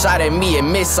man shot at me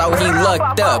and missed, so he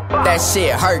lucked up. That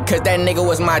shit hurt, cause that nigga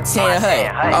was my 10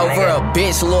 hut. Over a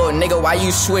bitch, little nigga, why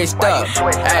you switched up?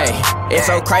 Ayy, it's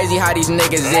so crazy how these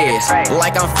niggas is.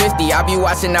 Like I'm 50, I be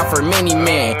watching out for many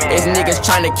men. It's niggas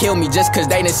tryna kill me just cause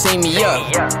they done see me up.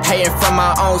 Hating from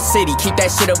my own city, keep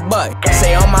that shit a buck.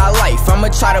 Say on my life, I'ma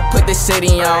try to put the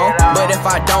city on. But if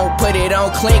I don't put it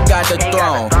on, Clint got the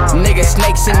throne. Niggas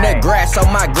snakes in the grass, so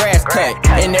my grass cut.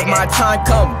 And if my time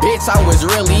come, bitch, I was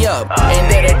really up.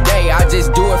 End of the day, I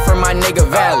just do it for my nigga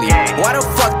Valley. Why the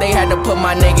fuck they had to put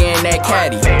my nigga in that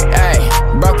caddy?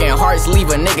 Ayy, broken hearts leave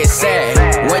a nigga sad.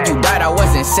 When you died, I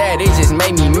wasn't sad, it just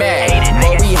made me mad.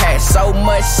 But we had so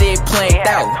much shit planned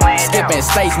out. Skipping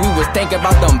states, we was thinking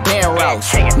about them band routes.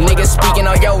 Niggas speaking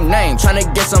on your name, tryna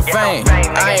get some fame.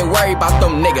 I ain't worried about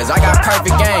them niggas, I got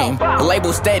perfect game.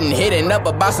 Label steady hitting up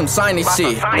about some signing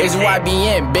shit. It's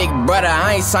YBN, big brother,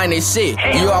 I ain't signing shit.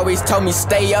 You always told me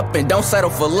stay up and don't settle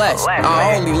for less.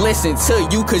 I only listen to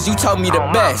you cause you told me the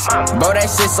best. Bro, that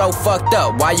shit so fucked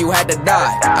up, why you had to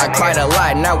die? I cried a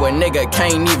lot, now a nigga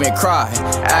can't even cry.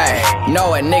 Ayy,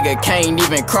 no, a nigga can't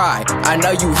even cry. I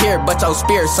know you here, but your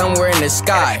spirit somewhere in the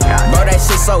sky. Bro, that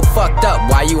shit so fucked up,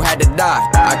 why you had to die?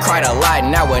 I cried a lot,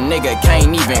 now a nigga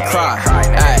can't even cry.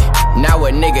 Ayy, now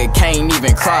a nigga can't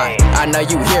even cry. I know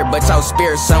you here, but your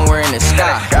spirit somewhere in the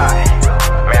sky.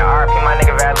 Man, RP my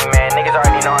nigga Valley, man. Niggas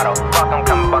already know how the fuck I'm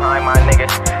coming behind my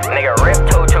niggas. Nigga Rip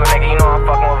 2-2, nigga, you know I'm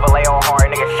fucking with Vallejo hard.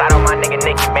 Nigga, shout out my nigga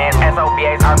Nicky, man.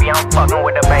 SOBA's RB, I'm fucking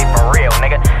with the bay for real,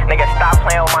 nigga. Nigga, stop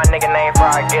playing with my nigga name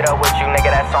before I get up with you,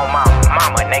 nigga. That's on my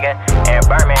mama, nigga. And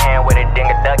Birmingham with it,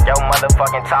 dinga duck your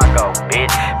motherfucking taco,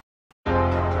 bitch.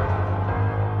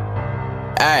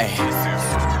 Ayy,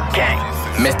 gang,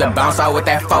 Mr. Bounce out with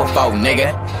that fofo,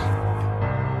 nigga.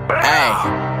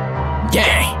 Ayy,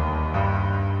 gang.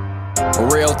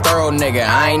 Real thorough nigga,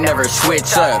 I ain't never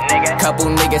switch up. Couple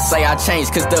niggas say I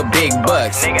changed cause the big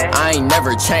bucks. I ain't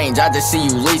never changed, I just see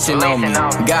you leeching on me.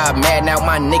 Got mad, now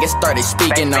my niggas started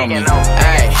speaking on me.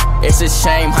 Ayy, it's a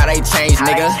shame how they changed,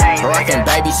 nigga. Rockin'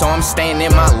 baby, so I'm staying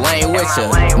in my lane with ya.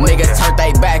 Niggas turned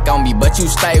they back on me, but you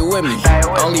stay with me.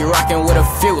 Only rockin' with a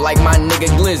few like my nigga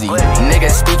Glizzy.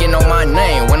 Niggas speaking on my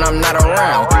name when I'm not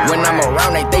around. When I'm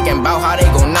around, they thinking about how they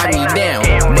gon' knock me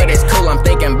down. But it's cool, I'm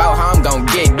thinking about how I'm gon'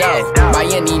 get dough. By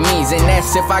any means, and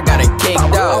that's if I gotta kick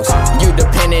those. You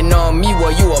depending on me,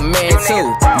 well, you a man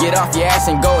too. Get off your ass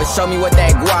and go and show me what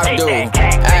that guap do.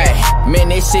 Ayy, man,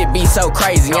 this shit be so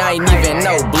crazy. I ain't even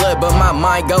no blood, but my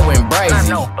mind going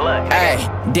brazy.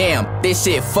 Ayy, damn, this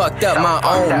shit fucked up. My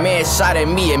own man shot at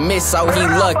me and missed, so he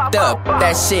lucked up.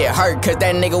 That shit hurt, cause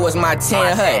that nigga was my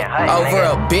 10 hut. Over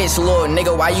a bitch, little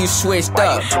nigga, why you switched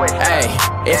up?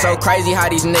 Ayy, it's so crazy how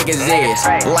these niggas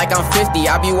is. Like I'm 50,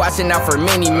 I be watching out for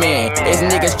many men. It's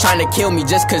niggas tryna kill me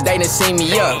just cause they done see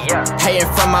me up. Hating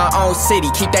from my own city,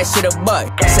 keep that shit a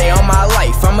buck. Say on my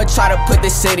life, I'ma try to put the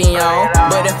city on.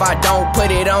 But if I don't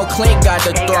put it on, Clint got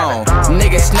the throne.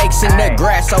 Niggas snakes in the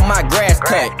grass, so my grass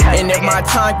cut. And if my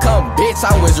time come, bitch,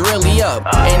 I was really up.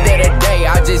 End of the day,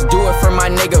 I just do it for my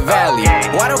nigga Valley.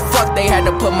 Why the fuck they had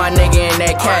to put my nigga in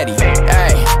that caddy?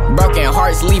 Ayy, Broken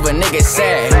hearts leave a nigga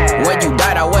sad. When you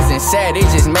died I wasn't sad, it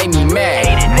just made me mad.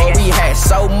 But we had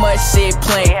so much shit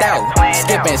planned out.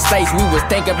 Skipping states, we was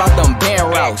thinking about them band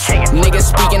routes. Niggas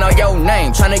speaking on your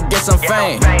name, tryna get some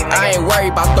fame. I ain't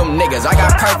worried about them niggas, I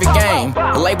got perfect game.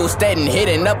 Label steady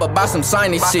hitting up about some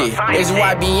signing shit. It's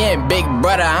YBN, big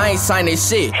brother, I ain't signing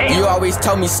shit. You always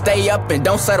told me stay up and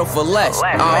don't settle for less.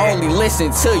 I only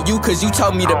listen to you cause you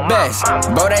told me the best.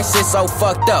 Bro, that shit so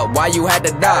fucked up, why you had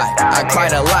to die? I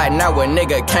cried a lot, now a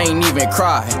nigga can't even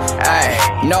cry.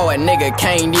 Ayy, no, a nigga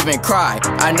can't even cry.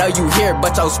 I know you here,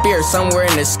 but your spirit somewhere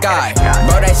in the sky.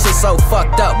 Bro, that shit so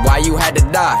fucked up, why you had to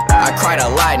die? I cried a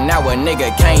lot, now a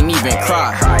nigga can't even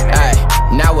cry.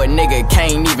 Ayy, now a nigga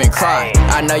can't even cry.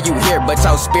 I know you here, but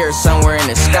your spirit somewhere in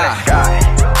the sky.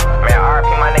 Man, RP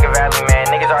my nigga Valley, man.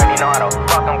 Niggas already know how the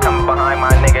fuck I'm coming behind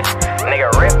my niggas. Nigga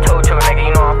Rip 2-2, nigga,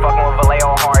 you know I'm fucking with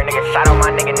Vallejo hard. Nigga, shout out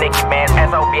my nigga Nicky, man.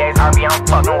 SOBA's RB, I'm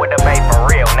fucking with the bay for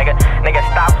real, nigga. Nigga,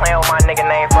 stop playing with my nigga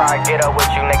name before I get up with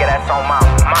you, nigga. That's on my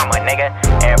mama, nigga.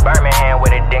 And Birmingham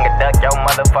with a dinga duck your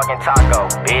motherfucking taco,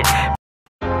 bitch.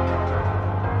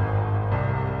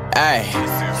 Ayy,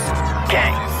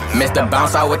 gang, Mr.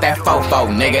 Bounce out with that fofo,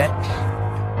 nigga.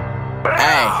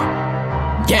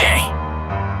 Ayy, gang.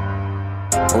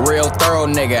 Real thorough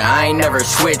nigga, I ain't never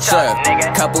switch up.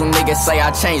 Couple niggas say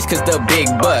I changed cause the big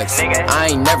bucks. I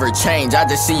ain't never changed, I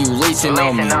just see you leeching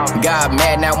on me. Got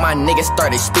mad now my niggas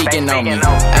started speaking on me.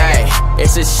 Ayy,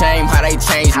 it's a shame how they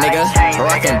changed, nigga.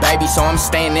 Rockin' baby, so I'm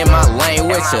staying in my lane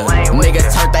with ya.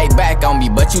 Niggas turned they back on me,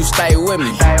 but you stay with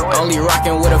me. Only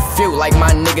rockin' with a few like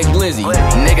my nigga Glizzy.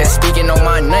 Niggas speaking on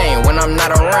my name when I'm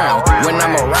not around. When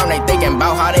I'm around, they thinking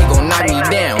about how they gon' knock me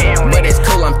down. But it's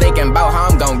cool, I'm thinking about how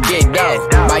I'm gon' get dough.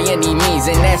 By any means,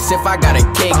 and that's if I gotta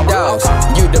kick those.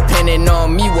 You depending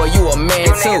on me, well you a man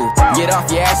too. Get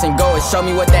off your ass and go and show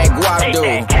me what that guap do.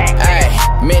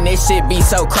 Ayy, man, this shit be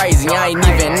so crazy. I ain't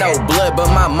even no blood, but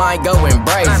my mind going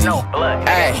brazy.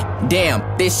 Ayy,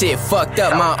 damn, this shit fucked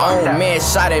up. My own man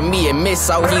shot at me and missed,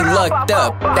 so he lucked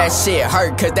up. That shit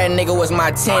hurt, cause that nigga was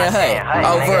my 10 hut.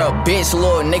 Over a bitch,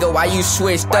 little nigga, why you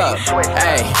switched up?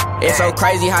 Ayy, it's so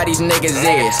crazy how these niggas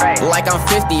is. Like I'm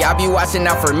 50, I be watching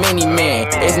out for many men.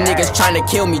 It's niggas tryna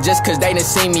kill me just cause they done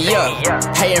seen me up.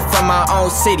 Hating from my own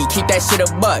city, keep that shit a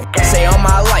buck. Say on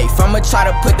my life, I'ma try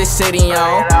to put the city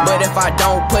on. But if I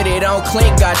don't put it on,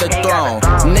 Clint got the throne.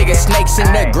 Niggas snakes in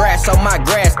the grass, so my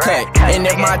grass cut. And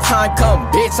if my time come,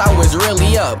 bitch, I was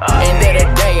really up. End of the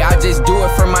day, I just do it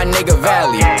for my nigga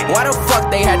Valley. Why the fuck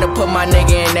they had to put my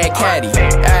nigga in that caddy?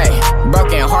 Ayy,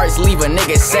 broken hearts leave a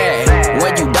nigga sad.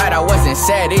 When you died, I wasn't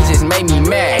sad, it just made me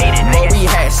mad. But we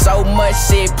had so much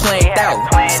shit planned out.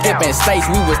 Skipping states,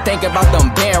 we was thinking about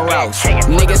them band routes.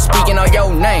 Niggas speaking on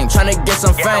your name, tryna get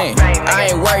some fame. I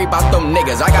ain't worried about them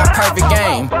niggas, I got perfect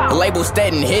game. Label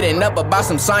steady hitting up about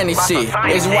some signing shit.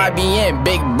 It's YBN,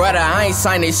 big brother, I ain't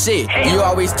signing shit. You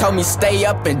always told me stay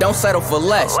up and don't settle for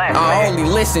less. I only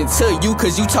listen to you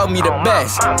cause you told me the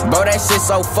best. Bro, that shit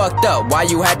so fucked up, why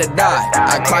you had to die?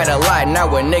 I cried a lot, now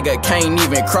a nigga can't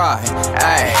even cry.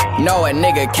 Ayy, no, a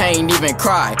nigga can't even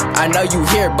cry. I know you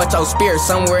here, but your spirit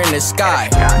somewhere in the sky.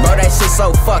 Bro, that shit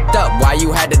so fucked up, why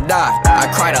you had to die?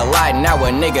 I cried a lot, now a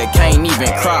nigga can't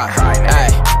even cry.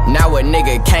 Ayy, now a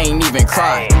nigga can't even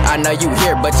cry. I know you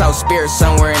here, but your spirit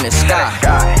somewhere in the sky.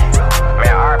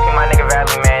 Man, RP my nigga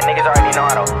Valley, man. Niggas already know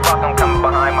how the fuck I'm coming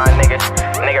behind my niggas.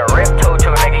 Nigga Rip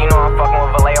 2-2, nigga, you know I'm fucking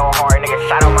with Vallejo hard. Nigga,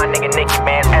 shout out my nigga Nicky,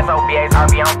 man. SOBA's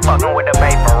RB, I'm fucking with the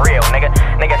bay for real, nigga.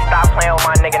 Nigga, stop playing with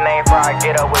my nigga name before I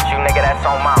get up with you, nigga. That's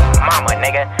on my mama,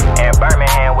 nigga. And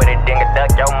Birmingham with a dinga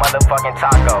duck your motherfucking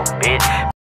taco, bitch.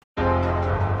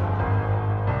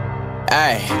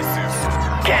 Ayy,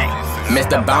 gang,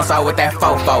 Mr. Bounce out with that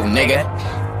fofo, nigga.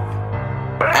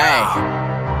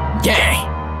 Ayy, gang.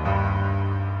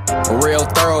 Real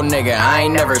thorough nigga, I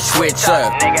ain't never switch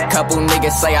up. Couple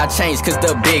niggas say I changed cause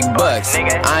the big bucks.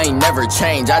 I ain't never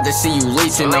changed, I just see you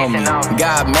leeching on me.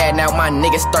 Got mad now my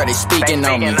niggas started speaking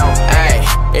on me.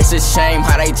 Ayy, it's a shame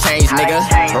how they changed, nigga.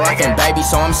 Rockin' baby,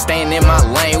 so I'm staying in my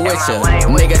lane with ya.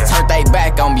 Niggas turned they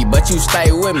back on me, but you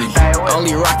stay with me.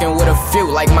 Only rockin' with a few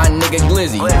like my nigga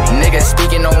Glizzy. Niggas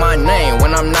speaking on my name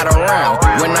when I'm not around.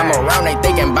 When I'm around, they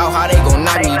thinking about how they gon'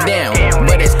 knock me down.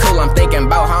 But it's cool, I'm thinking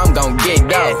about how I'm gon' get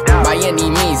dough. By by any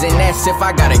means, and that's if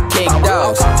I gotta kick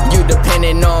those. You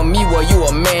depending on me, well, you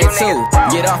a man too.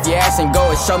 Get off your ass and go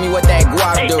and show me what that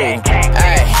guap do.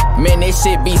 Ayy, man, this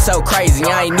shit be so crazy.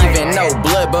 I ain't even no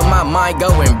blood, but my mind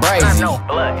going brazy.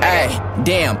 Ayy,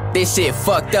 damn, this shit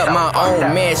fucked up. My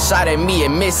own man shot at me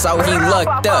and missed, so he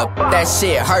lucked up. That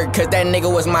shit hurt, cause that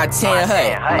nigga was my 10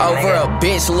 hut. Over a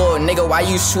bitch, little nigga, why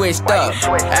you switched up?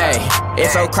 Ayy,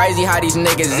 it's so crazy how these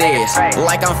niggas is.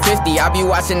 Like I'm 50, I be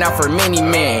watching out for many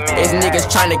men. It's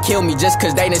niggas trying to kill me just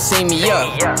cause they done see me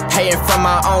up. Hating from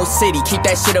my own city, keep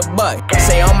that shit a buck.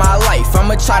 Say on my life,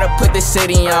 I'ma try to put the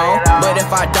city on, but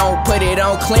if I don't put it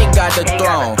on, Clint got the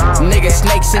throne. Niggas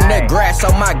snakes in the grass,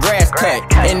 so my grass cut.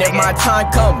 And if my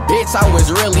time come, bitch, I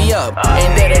was really up.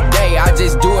 End of the day, I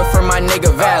just do it for my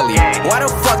nigga Valley. Why the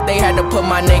fuck they had to put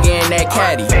my nigga in that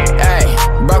caddy?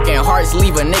 Ayy, broken hearts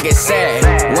leave a nigga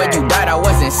sad. When you died, I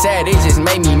wasn't sad, it just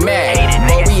made me mad.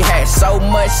 But we had so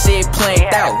much shit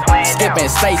planned out. Skipping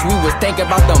states, we was thinking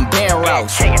about them band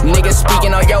routes. Niggas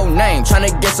speaking on your name,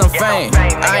 tryna get some fame.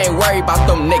 I ain't worried about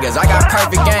them niggas, I got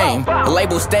perfect game.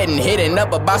 Label steady hitting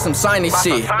up about some signing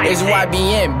shit. It's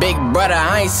YBN, big brother,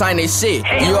 I ain't signing shit.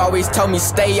 You always told me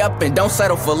stay up and don't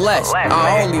settle for less.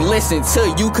 I only listen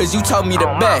to you cause you told me the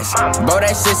best. Bro,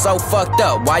 that shit so fucked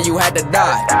up, why you had to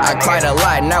die? I cried a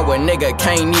lot, now a nigga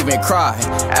can't even cry.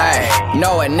 Ayy,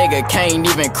 no, a nigga can't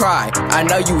even cry. I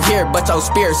know you here, but your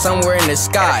spirit somewhere in the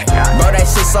sky. Bro, that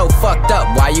shit so fucked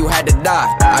up, why you had to die?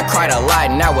 I cried a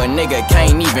lot, now a nigga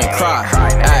can't even cry.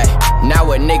 Ayy,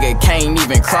 now a nigga can't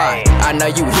even cry. I know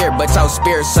you here, but your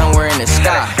spirit somewhere in the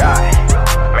sky.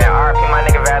 Man, RP my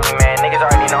nigga Valley, man. Niggas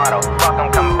already know how the fuck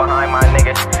I'm coming behind my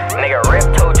nigga. Nigga Rip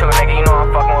 2-2, nigga. You know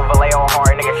I'm fucking with Vallejo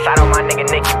hard, nigga. Shout out my nigga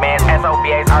Nicky, man.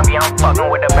 SOBA's RB, I'm fucking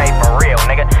with the babe for real,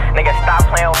 nigga. Nigga, stop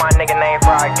playing with my nigga name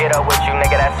before I get up with you,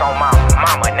 nigga. That's on my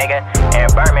mama, nigga. And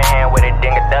Birmingham with a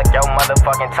dinga duck your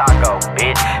motherfucking taco,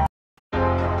 bitch.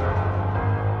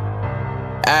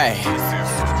 Ayy,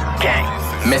 Gang.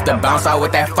 Mr. Bounce out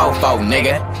with that fofo,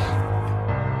 nigga.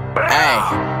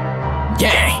 Ayy,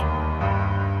 gang.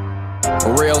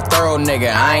 Real thorough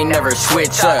nigga, I ain't never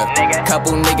switch up.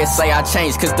 Couple niggas say I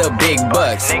changed cause the big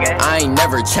bucks. I ain't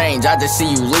never changed, I just see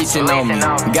you leeching on me.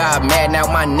 Got mad, now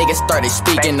my niggas started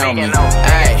speaking on me.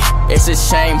 Ayy, it's a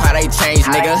shame how they changed,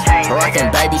 nigga.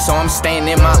 Rockin' baby, so I'm staying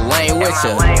in my lane with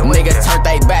ya. Niggas turned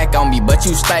they back on me, but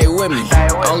you stay with me.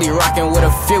 Only rockin' with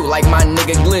a few like my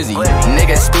nigga Glizzy.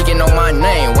 Niggas speaking on my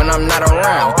name when I'm not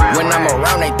around. When I'm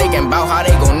around, they thinking about how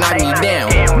they gon' knock me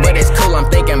down. But it's cool, I'm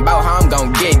thinking about how I'm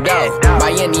gon' get dough.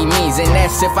 By any means, and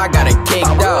that's if I gotta kick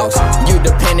those. You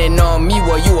depending on me,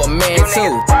 well, you a man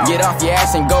too. Get off your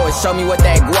ass and go and show me what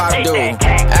that guap do.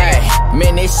 Ayy,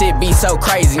 man, this shit be so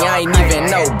crazy. I ain't even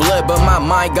no blood, but my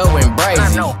mind going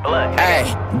brazy.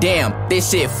 Ayy, damn, this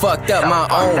shit fucked up. My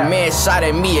own man shot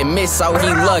at me and missed, so he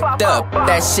lucked up.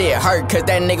 That shit hurt, cause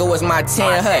that nigga was my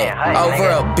 10 hut. Over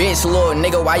a bitch, little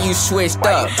nigga, why you switched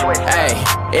up?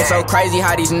 Ayy, it's so crazy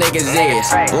how these niggas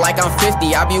is. Like I'm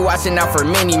 50, I be watching out for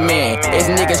many men. It's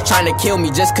niggas trying to kill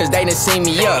me just cause they done see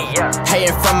me up.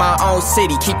 Hating from my own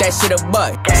city, keep that shit a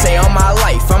buck. Say on my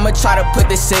life, I'ma try to put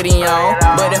the city on,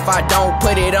 but if I don't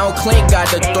put it on, Clint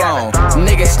got the throne.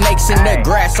 Niggas snakes in the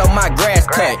grass, so my grass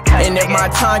cut. And if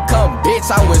my time come, bitch,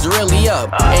 I was really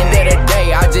up. End of the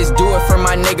day, I just do it for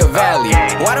my nigga Valley.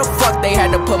 Why the fuck they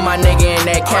had to put my nigga in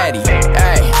that caddy?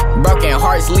 Ayy, broken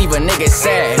hearts leave a nigga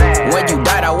sad. When you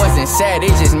died, I wasn't sad,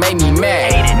 it just made me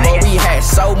mad. But we had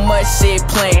so much shit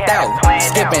planned out.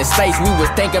 Skipping states, we was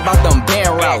thinking about them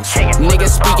band routes.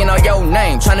 Niggas speaking on your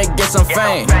name, tryna get some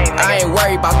fame. I ain't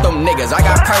worried about them niggas, I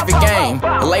got perfect game.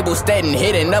 Label steady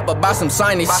hitting up about some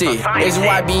signing shit. It's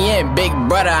YBN, big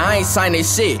brother, I ain't signing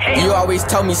shit. You always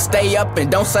told me stay up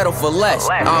and don't settle for less.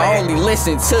 I only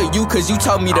listen to you cause you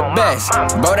told me the best.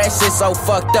 Bro, that shit so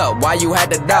fucked up, why you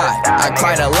had to die? I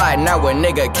cried a lot, now a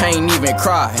nigga can't even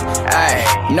cry.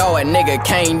 Ayy, no, a nigga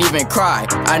can't even cry.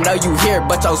 I know you here,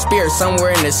 but your spirit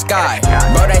somewhere in the sky.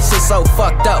 Bro, that shit so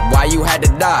fucked up, why you had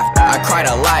to die? I cried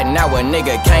a lot, now a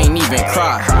nigga can't even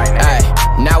cry.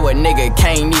 Ayy, now a nigga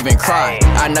can't even cry.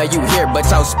 I know you here, but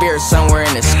your spirit somewhere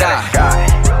in the sky.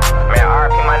 Man,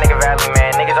 RP my nigga Valley,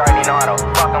 man. Niggas already know how the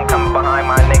fuck I'm coming behind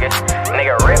my nigga.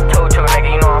 Nigga Rip 2-2, nigga.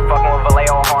 You know I'm fucking with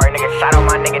Vallejo hard, nigga. Shout out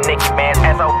my nigga Nicky, man.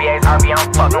 SOBA's RB, I'm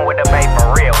fucking with the babe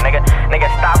for real, nigga. Nigga,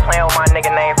 stop playing with my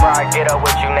nigga name before I get up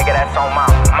with you, nigga. That's on my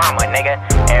mama, nigga.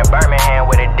 And Birmingham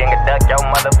with a dinga duck your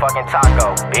motherfucking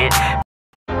taco, bitch.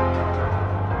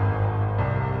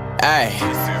 Ayy,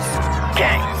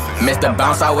 Gang. Mr.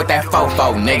 Bounce out with that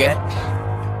fofo, nigga.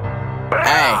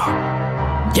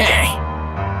 Ayy, gang.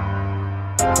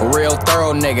 Real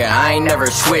thorough nigga, I ain't never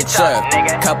switch up.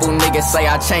 Couple niggas say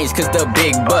I changed cause the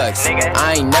big bucks.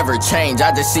 I ain't never changed,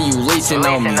 I just see you leeching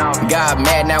on me. Got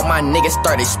mad, now my niggas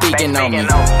started speaking on me.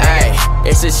 Ayy,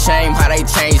 it's a shame how they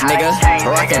changed, nigga.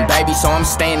 Rockin' baby, so I'm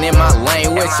staying in my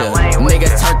lane with ya.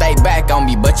 Niggas turned they back on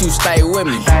me, but you stay with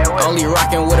me. Only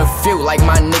rockin' with a few like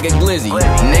my nigga Glizzy.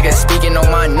 Niggas speaking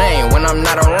on my name when I'm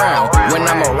not around. When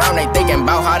I'm around, they thinking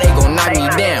about how they gon' knock me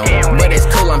down. But it's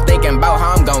cool, I'm thinking about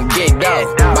how I'm gon' get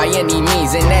dough by any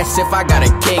means, and that's if I gotta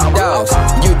kick those.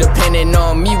 You depending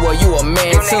on me, well, you a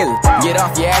man too. Get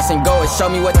off your ass and go and show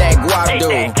me what that guap do.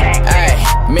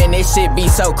 Ayy, man, this shit be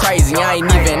so crazy. I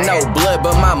ain't even know blood,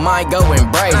 but my mind going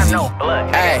brazy.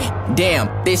 Ayy,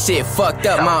 damn, this shit fucked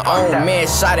up. My own man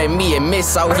shot at me and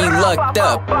missed, so he lucked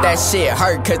up. That shit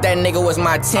hurt, cause that nigga was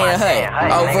my 10 hut.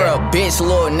 Over a bitch,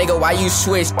 little nigga, why you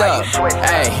switched up?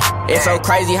 Ayy, it's so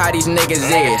crazy how these niggas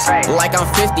is. Like I'm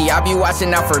 50, I be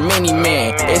watching out for many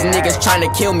men. It's niggas trying to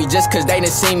kill me just cause they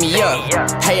done see me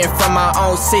up. Hating from my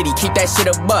own city, keep that shit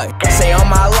a buck. Say on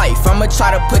my life, I'ma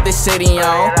try to put the city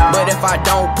on. But if I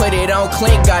don't put it on,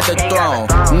 Clint got the throne.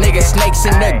 Niggas snakes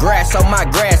in the grass, so my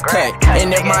grass cut.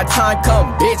 And if my time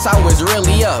come, bitch, I was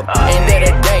really up. End of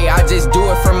the day, I just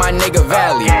do it for my nigga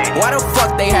Valley. Why the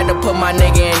fuck they had to put my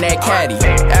nigga in that caddy?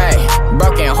 Ayy,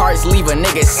 broken hearts leave a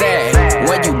nigga sad.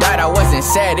 When you died, I wasn't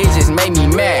sad, it just made me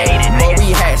mad. But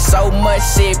we had so much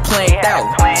shit planned out.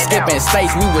 Skipping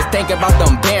states, we was thinking about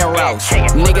them band routes.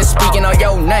 Niggas speaking on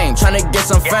your name, tryna get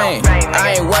some fame.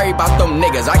 I ain't worried about them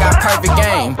niggas, I got perfect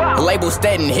game. Label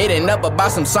steady hitting up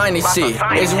about some signing shit.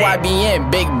 It's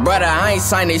YBN, big brother, I ain't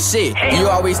signing shit. You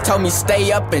always told me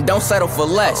stay up and don't settle for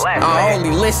less. I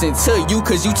only listen to you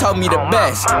cause you told me the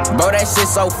best. Bro, that shit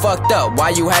so fucked up, why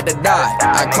you had to die?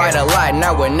 I cried a lot,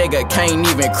 now a nigga can't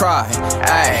even cry.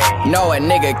 Ayy, no, a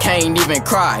nigga can't even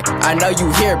cry. I know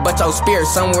you here, but your spirit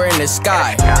somewhere in the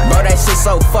sky. Bro, that shit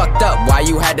so fucked up, why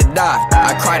you had to die?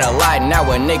 I cried a lot, now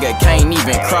a nigga can't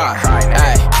even cry.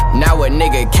 Ayy, now a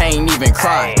nigga can't even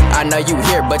cry. I know you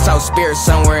here, but your spirit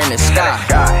somewhere in the sky.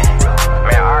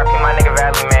 Man, RP my nigga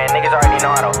Valley, man. Niggas already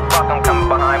know how the fuck I'm coming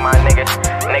behind my nigga.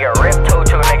 Nigga Rip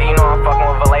 2-2, nigga. You know I'm fucking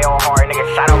with Vallejo hard. Nigga,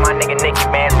 shout out my nigga Nicky,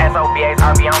 man. SOBA's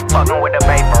RB, I'm fucking with the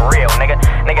babe for real, nigga.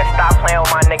 Nigga, stop playing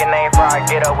with my nigga name before I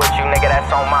get up with you, nigga.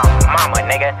 That's on my mama,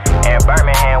 nigga. And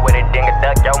Birmingham with it, dinga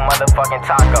duck your motherfucking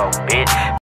taco, bitch.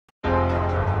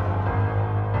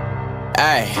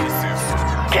 Ayy,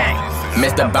 Gang.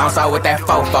 Mr. Bounce out with that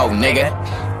fofo, nigga.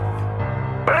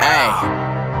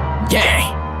 Ayy,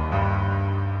 gang.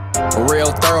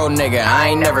 Real thorough nigga, I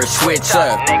ain't never switch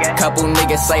up. Couple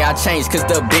niggas say I changed cause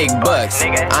the big bucks.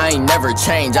 I ain't never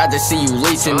changed, I just see you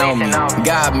leeching on me.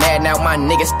 Got mad, now my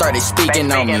niggas started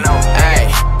speaking on me.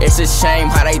 Ayy, it's a shame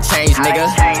how they changed, nigga.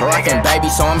 Rockin' baby,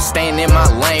 so I'm staying in my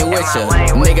lane with ya.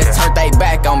 Niggas turned they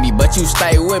back on me, but you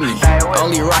stay with me.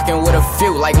 Only rockin' with a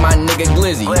few like my nigga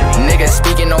Glizzy. Niggas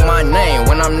speaking on my name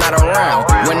when I'm not around.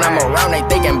 When I'm around, they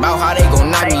thinking about how they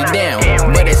gon' knock me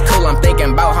down. But it's cool, I'm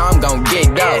thinking about how I'm gon'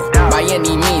 get dough by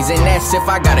any means, and that's if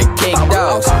I gotta kick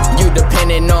those. You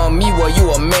depending on me, well,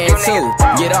 you a man too.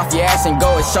 Get off your ass and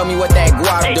go and show me what that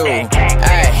guap do.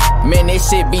 Ayy, man, this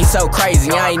shit be so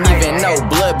crazy. I ain't even know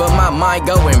blood, but my mind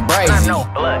going brazy.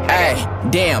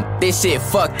 Ayy, damn, this shit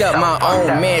fucked up. My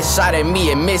own man shot at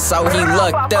me and missed, so he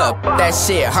lucked up. That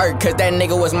shit hurt, cause that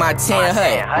nigga was my 10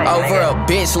 hut. Over a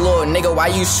bitch, little nigga, why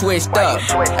you switched up?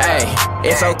 Ayy,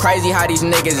 it's so crazy how these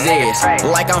niggas is.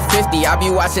 Like I'm 50, I be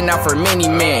watching out for many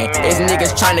men. It's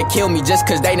niggas trying to kill me just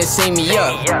cause they done see me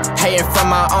up. Hating from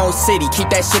my own city, keep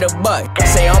that shit a buck.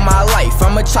 Say on my life,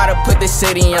 I'ma try to put the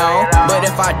city on. But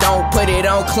if I don't put it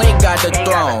on, Clint got the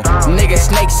throne. Niggas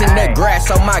snakes in the grass,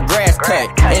 so my grass cut.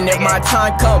 And if my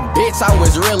time come, bitch, I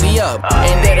was really up.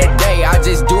 End of the day, I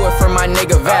just do it for my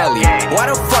nigga Valley. Why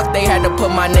the fuck they had to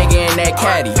put my nigga in that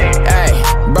caddy?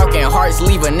 Ayy, broken hearts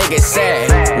leave a nigga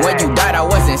sad. When you died, I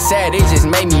wasn't sad, it just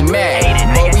made me mad.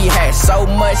 But we had so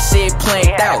much shit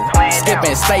planned out.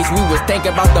 Skipping states, we was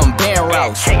thinking about them band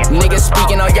routes. Niggas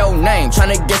speaking on your name,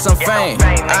 tryna get some fame.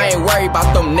 I ain't worried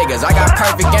about them niggas, I got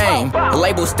perfect game.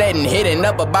 Label steady hitting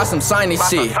up about some signing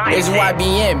shit. It's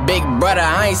YBN, big brother,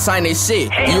 I ain't signing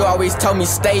shit. You always told me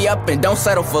stay up and don't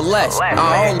settle for less.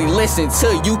 I only listen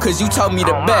to you cause you told me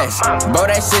the best. Bro,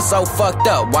 that shit so fucked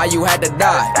up, why you had to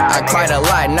die? I cried a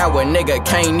lot, now a nigga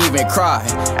can't even cry.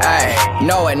 Ayy,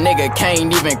 no, a nigga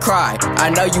can't even cry. I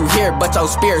know you here, but your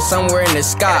spirit somewhere in the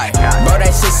sky. Bro,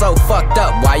 that shit so fucked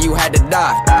up, why you had to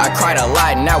die? I cried a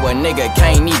lot, now a nigga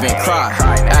can't even cry.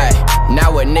 Ayy,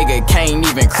 now a nigga can't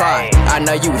even cry. I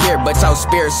know you here, but your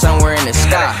spirit somewhere in the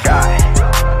sky.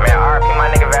 Man, RP my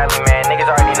nigga Valley, man. Niggas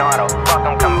already know how the fuck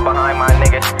I'm coming behind my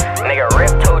nigga. Nigga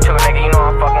Rip 2-2, nigga. nigga, you know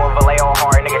I'm fucking with Vallejo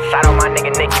hard, nigga. Shout out my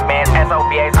nigga Nicky, man.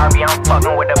 SOBA's RB, I'm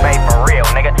fucking with the bay for real,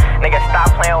 nigga. Nigga,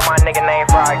 stop playing with my nigga name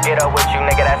before I get up with you,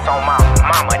 nigga. That's on my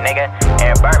mama, nigga.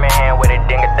 And Birmingham with it,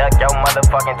 dinga duck your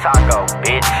motherfucking taco,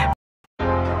 bitch.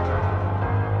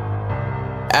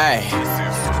 Ay,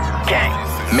 Gang.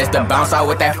 Mr. Bounce out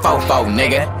with that fofo,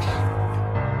 nigga.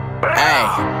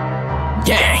 Ay,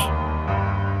 gang.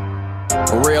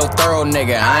 Real thorough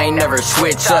nigga, I ain't never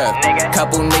switch up.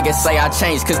 Couple niggas say I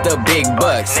changed cause the big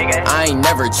bucks. I ain't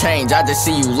never changed, I just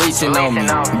see you leeching on me.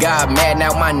 Got mad,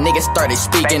 now my niggas started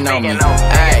speaking on me.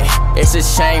 Ay, it's a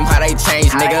shame how they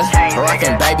changed, nigga.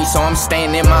 Rockin' baby, so I'm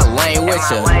staying in my lane with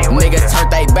ya. Niggas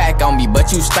turned they back on me,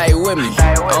 but you stay with me.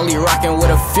 Only rockin'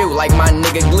 with a few like my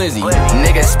nigga Glizzy.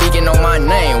 Niggas speaking on my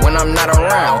name when I'm not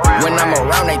around. When I'm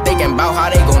around, they thinking about how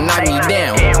they gon' knock me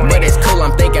down. But it's cool,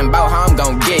 I'm thinking about how I'm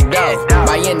gon' get dough.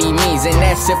 By any means, and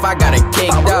that's if I gotta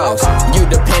kick those. You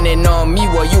depending on me,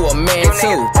 well, you a man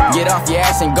too. Get off your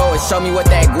ass and go and show me what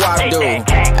that guap do.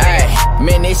 Ay,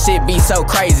 man, this shit be so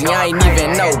crazy. I ain't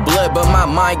even no blood, but my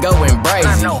mind going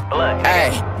brazy.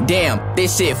 Ay, damn,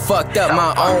 this shit fucked up.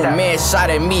 My own man shot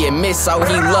at me and missed, so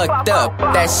he lucked up.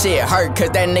 That shit hurt, cause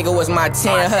that nigga was my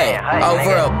 10 hut.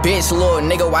 Over a bitch, little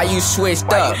nigga, why you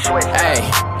switched up?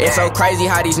 Ay, it's so crazy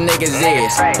how these niggas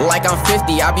is. Like I'm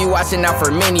 50, I be watching out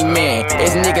for many men.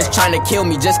 It's niggas tryna kill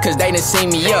me just cause they done see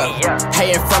me up.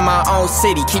 Hating from my own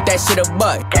city, keep that shit a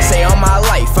buck. Say on my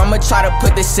life, I'ma try to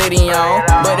put the city on.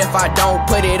 But if I don't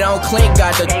put it on, Clint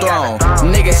got the throne.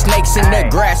 Niggas snakes in the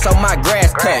grass, so my grass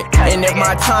cut. And if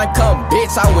my time come,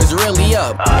 bitch, I was really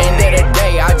up. End of the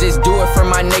day, I just do it for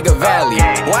my nigga Valley.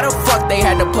 Why the fuck they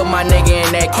had to put my nigga in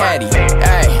that caddy?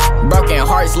 Ay, broken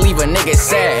hearts leave a nigga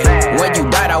sad. When you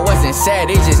died, I wasn't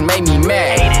sad, it just made me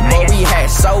mad. But we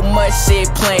had so much shit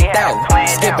planned out.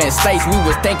 Skipping states, we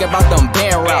was thinking about them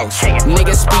band routes.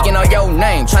 Niggas speaking on your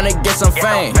name, tryna get some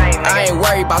fame. I ain't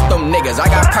worried about them niggas, I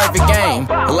got perfect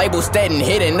game. Label steady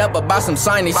hitting up about some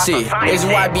signing shit. It's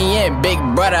YBN, big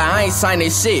brother, I ain't signing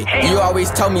shit. You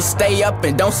always told me stay up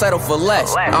and don't settle for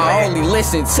less. I only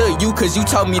listen to you cause you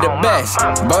told me the best.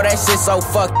 Bro, that shit so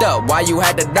fucked up, why you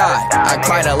had to die? I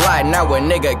cried a lot, now a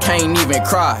nigga can't even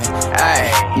cry.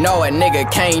 Ay, no, a nigga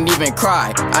can't even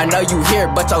cry. I know you here,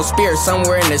 but your spirit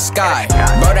somewhere in the sky.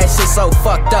 Bro, that shit so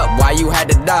fucked up, why you had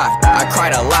to die? I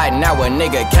cried a lot, now a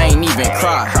nigga can't even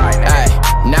cry. Ay,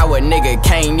 now a nigga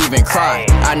can't even cry.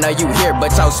 I know you here,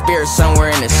 but your spirit somewhere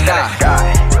in the sky.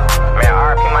 Man,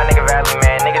 RP my nigga Valley,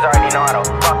 man. Niggas already know how the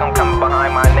fuck I'm coming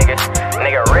behind my niggas.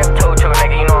 Nigga Rip 2-2,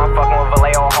 nigga, you know I'm fucking with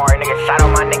Vallejo hard, nigga. Shout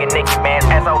out my nigga Nicky, man.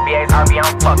 SOBA's RB,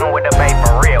 I'm fucking with the bay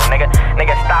for real, nigga.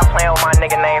 Nigga, stop playing with my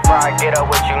nigga name before I get up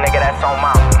with you, nigga. That's on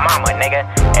my mama, nigga.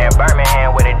 And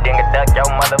Birmingham with it, dinga duck your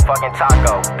motherfucking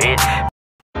taco, bitch.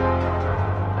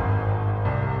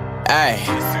 Ay,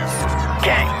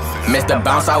 Gang. Mr.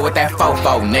 Bounce out with that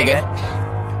fofo, nigga.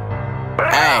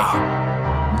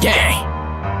 Ay, gang.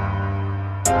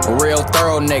 Real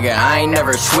thorough nigga, I ain't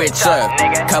never switch up.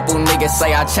 Couple niggas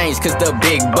say I changed cause the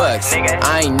big bucks.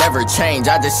 I ain't never changed,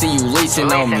 I just see you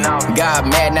leeching on me. Got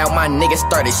mad, now my niggas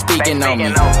started speaking on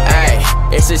me. Ay,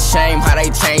 it's a shame how they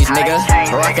changed, nigga.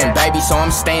 Rockin' baby, so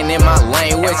I'm staying in my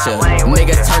lane with ya.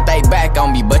 Niggas turned they back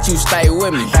on me, but you stay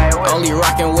with me. Only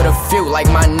rockin' with a few like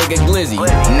my nigga Glizzy.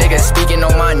 Niggas speaking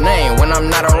on my name when I'm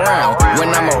not around. When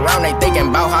I'm around, they thinking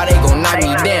about how they gon' knock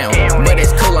me down. But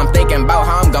it's cool, I'm thinking about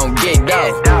how I'm gon' get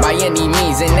dough. By any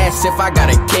means, and that's if I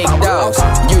gotta kick those.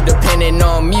 You depending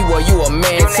on me, well, you a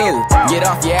man too. Get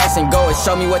off your ass and go and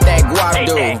show me what that guap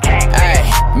do.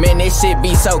 Ay, man, this shit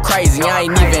be so crazy. I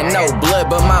ain't even no blood,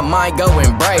 but my mind going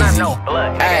brazy.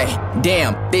 Ay,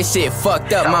 damn, this shit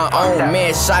fucked up. My own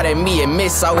man shot at me and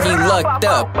missed, so he lucked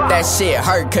up. That shit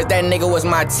hurt, cause that nigga was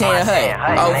my 10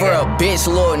 hut. Over a bitch,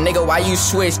 little nigga, why you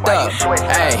switched up?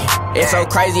 Ay, it's so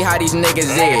crazy how these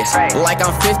niggas is. Like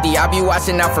I'm 50, I be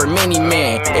watching out for many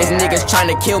men. It's niggas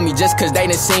tryna kill me just cause they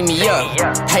done see me up.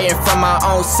 Hating from my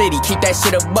own city, keep that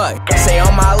shit a buck. Say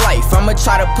on my life, I'ma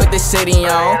try to put the city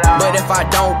on. But if I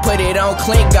don't put it on,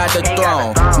 Clint got the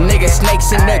throne. Niggas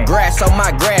snakes in the grass, so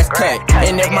my grass cut.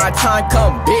 And if my time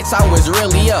come, bitch, I was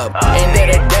really up. End of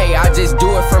the day, I just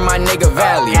do it for my nigga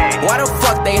Valley. Why the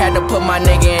fuck they had to put my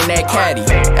nigga in that caddy?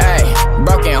 Ay,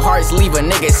 broken hearts leave a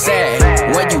nigga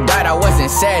sad. When you died, I wasn't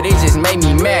wasn't sad, it just made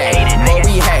me mad. But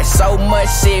we had so much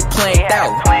shit planned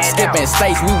out. Skipping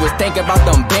states, we was thinking about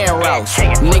them band routes.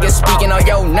 Niggas speaking on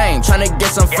your name, tryna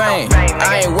get some fame.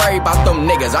 I ain't worried about them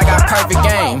niggas, I got perfect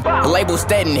game. Label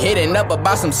steady hitting up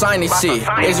about some signing shit.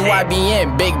 It's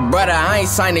YBN, big brother, I ain't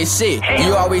signing shit.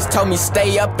 You always told me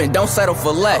stay up and don't settle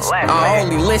for less. I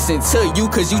only listen to you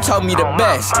cause you told me the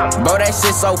best. Bro, that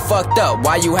shit so fucked up,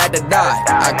 why you had to die?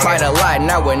 I cried a lot,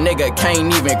 now a nigga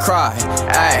can't even cry.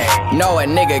 Ayy, no, a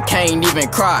nigga can't even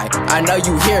cry. I know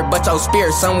you here, but your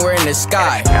spirit somewhere in the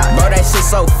sky. Bro, that shit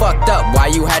so fucked up, why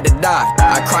you had to die?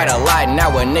 I cried a lot, now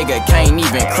a nigga can't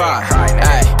even cry.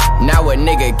 Ayy, now a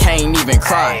nigga can't even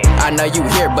cry. I know you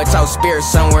here, but your spirit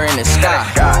somewhere in the sky.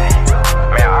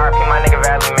 Man, RP my nigga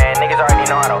Valley, man. Niggas already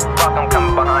know how the fuck I'm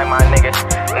coming behind my niggas.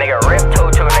 Nigga Rip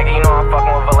 2-2, nigga, you know I'm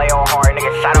fucking with Vallejo hard.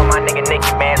 Nigga, shout out my nigga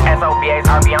Nicky, man. SOBA's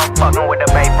RB, I'm fucking with the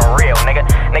bay for real, nigga.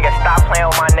 Nigga, stop playing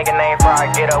with my nigga name before I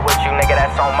get up with you, nigga.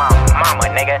 That's on my mama,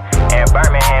 nigga. And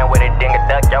Birmingham with it, dinga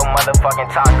duck your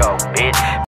motherfucking taco, bitch.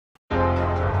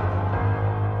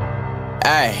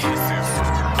 Ayy,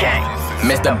 gang,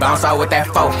 Mr. Bounce out with that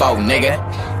fofo, nigga.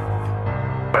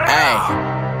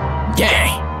 Ayy,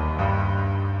 gang.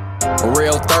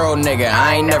 Real thorough nigga,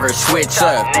 I ain't never switch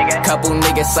up. Couple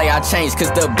niggas say I changed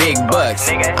cause the big bucks.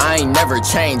 I ain't never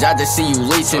changed, I just see you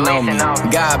leeching on me.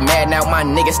 Got mad, now my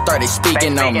niggas started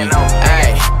speaking on me.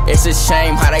 Ayy, it's a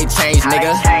shame how they changed,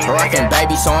 nigga. Rockin'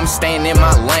 baby, so I'm staying in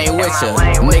my lane with ya.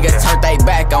 Niggas turned they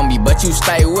back on me, but you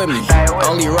stay with me.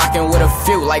 Only rockin' with a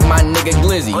few like my nigga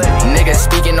Glizzy. Niggas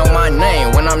speaking on my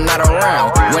name when I'm not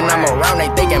around. When I'm around, they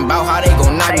thinking about how they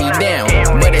gon' knock me down.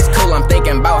 But it's cool, I'm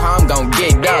thinking about how I'm gon'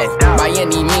 get dough. By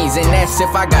any means, and that's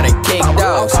if I gotta kick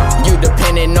dogs. You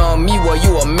depending on me, well,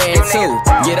 you a man too.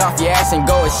 Get off your ass and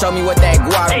go and show me what that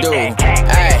guap do.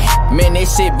 Ayy, man,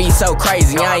 this shit be so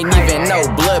crazy. I ain't even know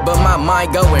blood, but my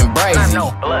mind going brazy.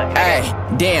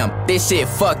 Ayy, damn, this shit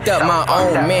fucked up. My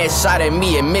own man shot at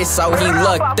me and missed, so he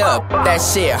lucked up. That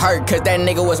shit hurt, cause that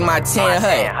nigga was my 10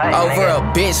 hut. Over a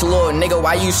bitch, little nigga,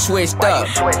 why you switched up?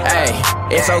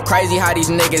 Ayy, it's so crazy how these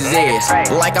niggas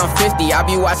is. Like I'm 50, I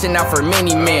be watching out for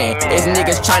many men. It's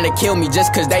niggas tryna kill me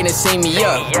just cause they done see me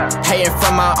up. Hating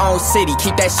from my own city,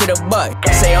 keep that shit a buck.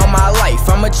 Say on my life,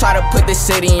 I'ma try to put the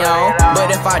city on.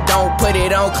 But if I don't put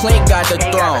it on, Clint got the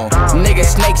throne.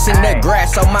 Niggas snakes in the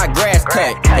grass, so my grass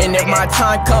cut. And if my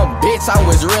time come, bitch, I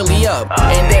was really up.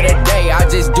 End of the day, I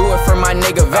just do it for my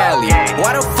nigga Valley.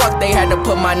 Why the fuck they had to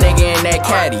put my nigga in that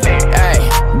caddy?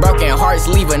 Ayy, broken hearts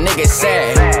leave a nigga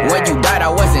sad. When you died, I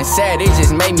wasn't sad, it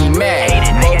just made me mad.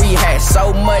 But we had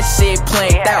so much shit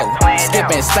planned out.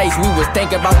 Skipping states, we was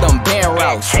thinking about them band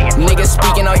routes. Niggas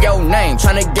speaking on your name,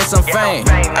 tryna get some fame.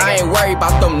 I ain't worried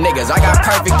about them niggas, I got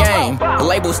perfect game.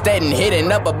 Label steady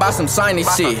hitting up about some signing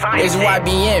shit. It's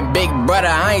YBN, big brother,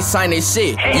 I ain't signing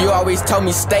shit. You always told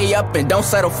me stay up and don't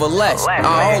settle for less.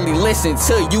 I only listen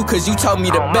to you cause you told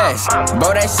me the best.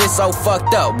 Bro, that shit so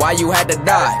fucked up, why you had to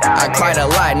die? I cried a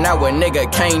lot, now a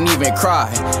nigga can't even cry.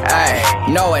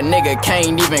 Ayy, no, a nigga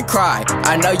can't even cry.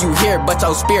 I know you here, but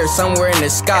your spirit somewhere in the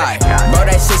sky. Bro,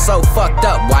 that shit so fucked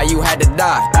up, why you had to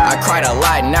die? I cried a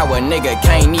lot, now a nigga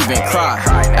can't even cry.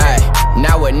 Ayy,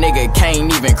 now a nigga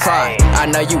can't even cry. I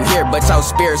know you here, but your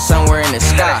spirit somewhere in the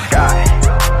sky.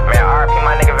 Man, RP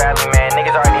my nigga Valley, man.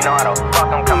 Niggas already know how the fuck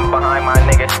I'm coming behind my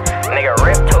niggas. Nigga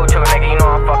Rip 2-2, nigga, you know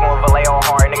I'm fucking with Vallejo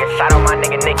hard. Nigga, shout out my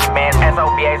nigga Nicky, man.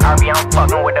 SOBA's RB, I'm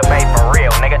fucking with the bay for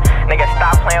real, nigga. Nigga,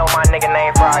 stop playing with my nigga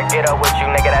name before I get up with you,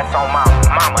 nigga. That's on my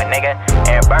mama, nigga.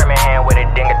 And Birmingham with it,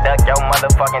 dinga duck your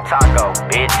motherfucking taco,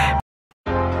 bitch.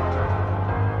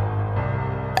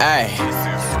 Ayy,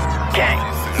 gang,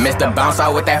 Mr. Bounce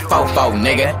out with that fofo,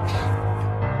 nigga.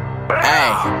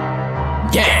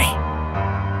 Ayy, gang.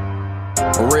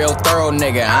 Real thorough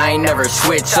nigga, I ain't never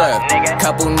switch up.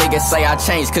 Couple niggas say I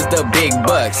changed cause the big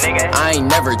bucks. I ain't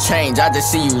never changed, I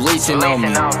just see you leeching on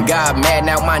me. Got mad,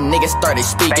 now my niggas started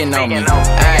speaking on me.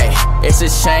 Ayy, it's a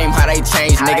shame how they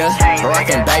changed, nigga.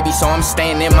 Rockin' baby, so I'm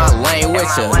staying in my lane with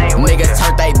ya. Niggas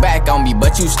turned they back on me,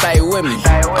 but you stay with me.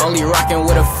 Only rockin'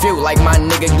 with a few like my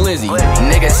nigga Glizzy.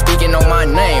 Niggas speaking on my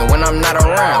name when I'm not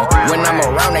around. When I'm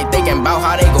around, they thinking about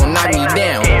how they gon' knock me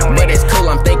down. But it's cool,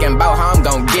 I'm thinking about how I'm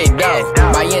gon' get dough.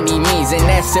 By any means, and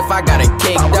that's if I gotta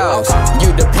kick dogs.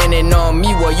 You depending on me,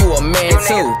 well, you a man too.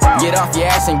 too. Get off your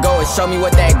ass and go and show me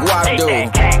what that guap do.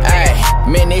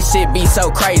 Ayy, man, this shit be so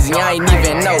crazy. I ain't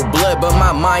even no blood, but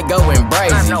my mind going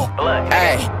brazy.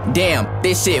 Ayy, damn,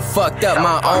 this shit fucked up.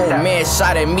 My own man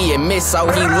shot at me and missed, so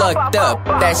he lucked up.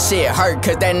 That shit hurt,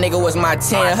 cause that nigga was my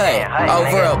 10 hut.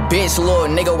 Over a bitch, little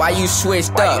nigga, why you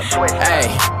switched up?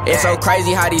 Ayy, it's so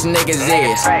crazy how these niggas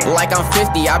is. Like I'm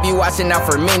 50, I be watching out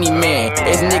for many men.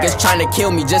 It's niggas trying to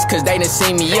kill me just cause they done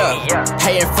see me up.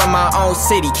 Hating from my own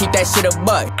city, keep that shit a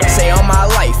buck. Say on my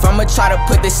life, I'ma try to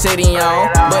put the city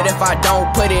on, but if I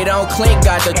don't put it on, Clint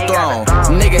got the throne.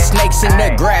 Niggas snakes in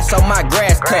the grass, so my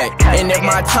grass cut. And if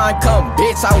my time come,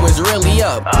 bitch, I was really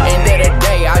up. End of the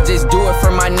day, I just do it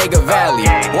for my nigga Valley.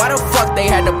 Why the fuck they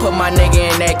had to put my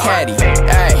nigga in that caddy?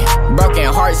 Ayy, broken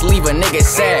hearts leave a nigga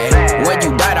sad. When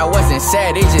you died, I wasn't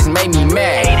sad, it just made me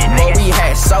mad. But we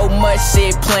had so much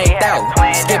shit planned out.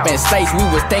 Skipping states, we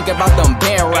was thinking about them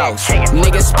band routes.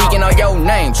 Niggas speaking on your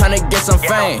name, tryna get some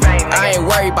fame. I ain't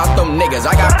worried about them niggas,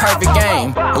 I got perfect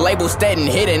game. Label steady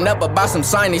hitting up about some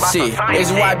signing shit.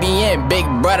 It's YBN, big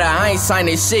brother, I ain't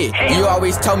signing shit. You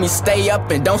always told me stay up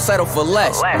and don't settle for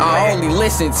less. I only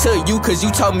listen to you cause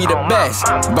you told me the best.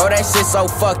 Bro, that shit so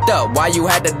fucked up, why you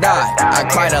had to die? I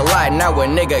cried a lot, now a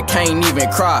nigga can't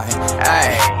even cry.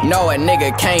 Ayy, no, a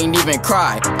nigga can't even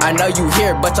cry. I know you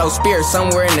here, but your spirit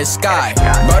somewhere in the sky.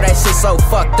 Bro, that shit so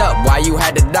fucked up, why you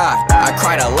had to die? I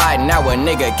cried a lot, now a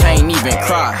nigga can't even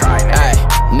cry.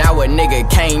 Ayy, now a nigga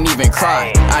can't even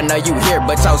cry. I know you here,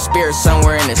 but your spirit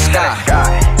somewhere in the sky.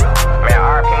 Man,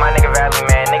 RP my nigga Valley,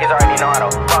 man. Niggas already know how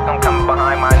the fuck I'm coming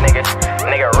behind my niggas.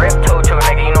 Nigga Rip 2-2,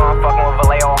 nigga, you know I'm fucking with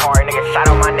Vallejo hard. Nigga, shout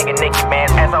out my nigga Nicky, man.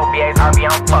 SOBA's RB,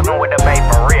 I'm fucking with the bay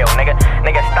for real, nigga.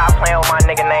 Nigga, stop playing with my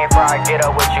nigga name before I get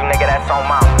up with you, nigga. That's on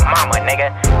my mama,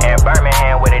 nigga. And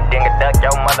Birmingham with a dinga duck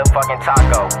your motherfucking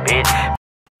taco, bitch.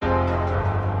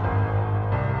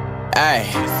 Ayy,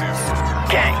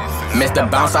 gang, Mr.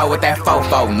 Bounce out with that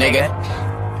fofo, nigga.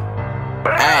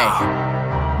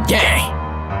 Ayy, gang.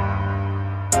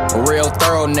 Real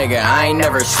thorough nigga, I ain't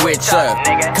never switch up.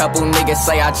 Couple niggas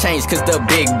say I changed cause the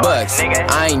big bucks.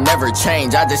 I ain't never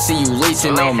changed, I just see you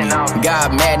leeching on me.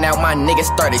 Got mad now my niggas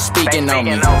started speaking on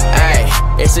me.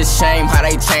 Ayy, it's a shame how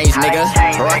they changed, nigga.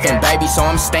 Rockin' baby, so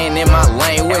I'm staying in my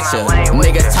lane with ya.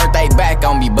 Niggas turned they back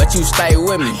on me, but you stay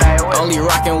with me. Only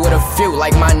rockin' with a few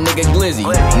like my nigga Glizzy.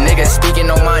 Niggas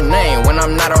speaking on my name when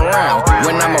I'm not around.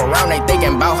 When I'm around, they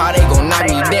thinking about how they gon' knock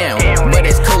me down. But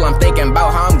it's cool, I'm thinking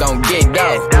about how I'm gon' get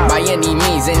dough. By any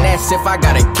means, and that's if I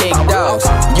gotta kick dogs.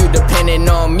 You depending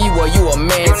on me, well, you a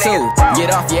man too.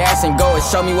 Get off your ass and go and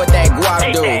show me what that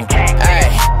guap do.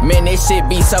 Ayy, man, this shit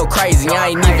be so crazy. I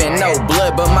ain't even no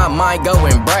blood, but my mind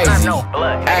going brazy.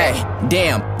 Ayy,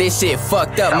 damn, this shit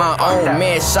fucked up. My own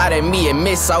man shot at me and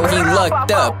missed, so he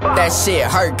lucked up. That shit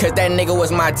hurt, cause that nigga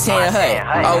was my 10 hut.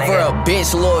 Over a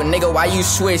bitch, little nigga, why you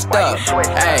switched up?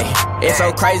 Ayy, it's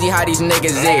so crazy how these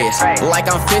niggas is. Like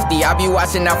I'm 50, I be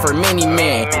watching out for many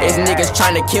men. It's niggas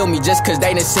trying to kill me just cause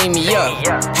they done see me up.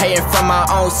 Hating from my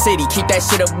own city, keep that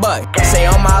shit a buck. Say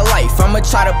on my life, I'ma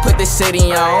try to put the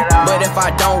city on, but if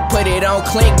I don't put it on,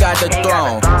 Clint got the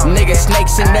throne. Niggas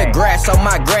snakes in the grass, so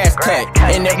my grass cut.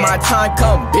 And if my time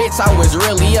come, bitch, I was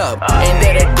really up. End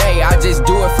of the day, I just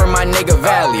do it for my nigga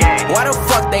Valley. Why the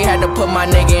fuck they had to put my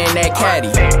nigga in that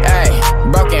caddy?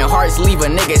 Ayy, broken hearts leave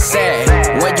a nigga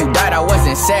sad. When you died, I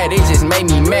wasn't sad, it just made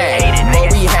me mad.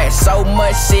 But we had so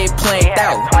much shit planned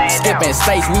out. Skipping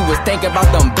states, we was thinking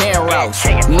about them band routes.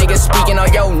 Niggas speaking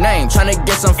on your name, tryna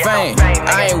get some fame.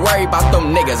 I ain't worried about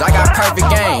them niggas, I got perfect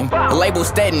game. Label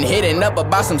steady hitting up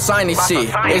about some signing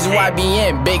shit. It's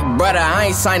YBN, big brother, I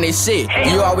ain't signing shit.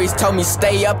 You always told me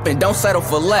stay up and don't settle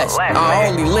for less. I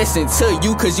only listen to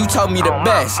you cause you told me the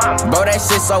best. Bro, that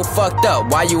shit so fucked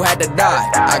up, why you had to die?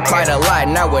 I cried a lot,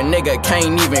 now a nigga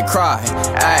can't even cry.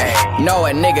 Ayy, no,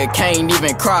 a nigga can't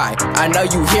even cry. I know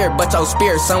you here, but your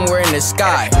spirit somewhere in the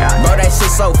sky. Bro, that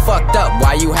shit so fucked up,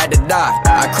 why you had to die?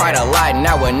 I cried a lot,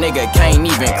 now a nigga can't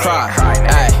even cry.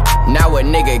 Ayy, now a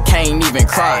nigga can't even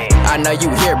cry. I know you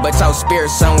here, but your spirit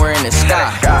somewhere in the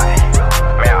sky.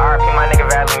 Man, RP my nigga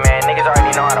Valley, man. Niggas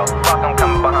already know how the fuck I'm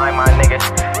coming behind my niggas.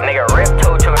 Nigga Rip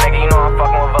 2-2, nigga, you know I'm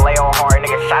fucking with Vallejo hard.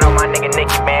 Nigga, shout out my nigga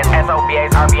Nicky, man.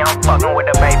 SOBA's RB, I'm fucking with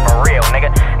the bay for real, nigga.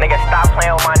 Nigga, stop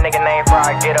playing with my nigga name before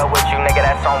I get up with you, nigga.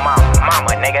 That's on my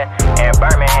mama, nigga. And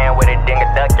Birmingham with a dinga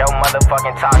duck your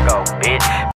motherfucking taco, bitch.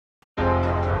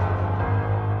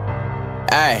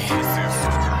 Ayy,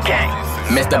 gang,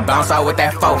 Mr. Bounce out with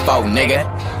that fofo, nigga.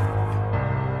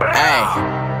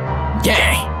 Ayy,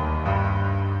 gang.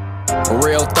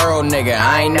 Real thorough nigga,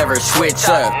 I ain't never switch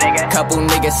up. Couple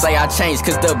niggas say I changed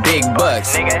cause the big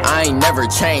bucks. I ain't never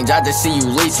changed, I just see you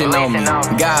leeching on me.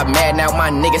 Got mad, now my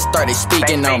niggas started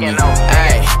speaking on me.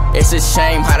 Ayy, it's a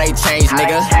shame how they changed,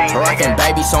 nigga. Rockin'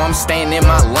 baby, so I'm staying in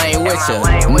my lane with ya.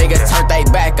 Niggas turned they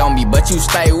back on me, but you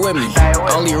stay with me.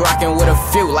 Only rockin' with a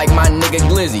few like my nigga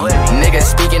Glizzy. Niggas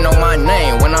speaking on my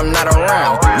name when I'm not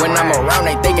around. When I'm around,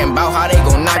 they thinking about how they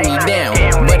gon' knock me down.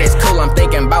 But it's cool, I'm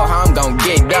thinking about how I'm gon'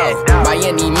 get dough by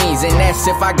any means, and that's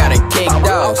if I gotta kick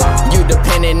dogs. You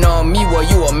depending on me, well,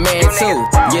 you a man too.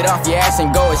 Get off your ass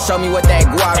and go and show me what that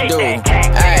guap do.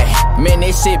 Ayy, man,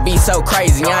 this shit be so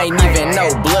crazy. I ain't even no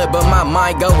blood, but my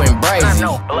mind going brazy.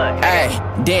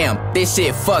 Ayy, damn, this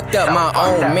shit fucked up. My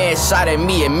own man shot at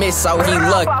me and missed, so he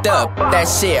lucked up. That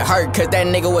shit hurt, cause that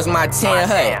nigga was my 10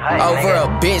 hut. Over a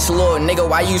bitch, little nigga,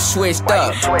 why you switched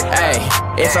up?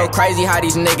 Ayy, it's so crazy how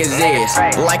these niggas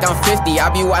is. Like I'm 50, I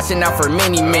be watching out for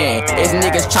many men. It's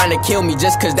niggas trying to kill me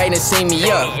just cause they done see me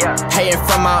up. Hating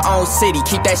from my own city,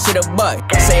 keep that shit a buck.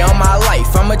 Say on my life,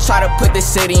 I'ma try to put the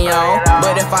city on.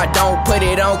 But if I don't put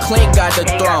it on, Clint got the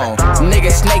throne.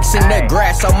 Niggas snakes in the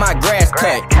grass, so my grass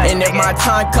cut. And if my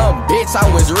time come, bitch, I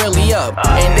was really up.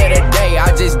 End of the day,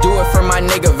 I just do it for my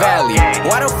nigga Valley.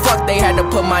 Why the fuck they had to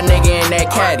put my nigga in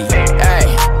that caddy?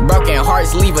 Ayy, broken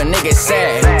hearts leave a nigga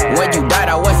sad. When you died,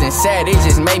 I wasn't sad, it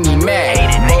just made me mad.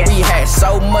 But we had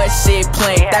so much shit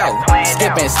planned out.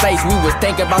 Skipping states, we was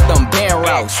thinking about them band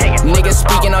routes. Niggas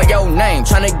speaking on your name,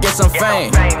 tryna get some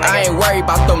fame. I ain't worried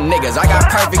about them niggas, I got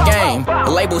perfect game.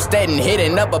 Label steady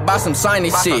hitting up about some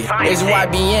signing shit. It's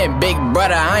YBN, big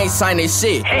brother, I ain't signing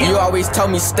shit. You always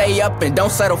told me stay up and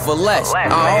don't settle for less.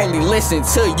 I only listen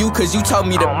to you cause you told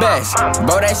me the best.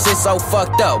 Bro, that shit so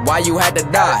fucked up, why you had to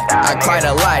die? I cried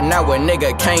a lot, now a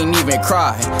nigga can't even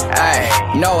cry.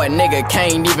 Ayy, no, a nigga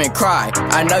can't even cry.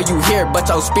 I know you here, but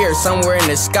your spirit somewhere in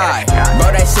the sky.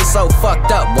 Bro, that shit so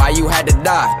fucked up, why you had to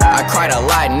die? I cried a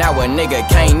lot, now a nigga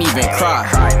can't even cry.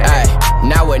 Ayy,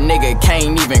 now a nigga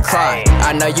can't even cry.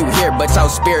 I know you here, but your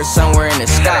spirit somewhere in the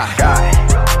sky.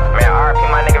 Man, RP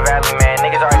my nigga Valley, man.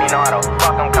 Niggas already know how the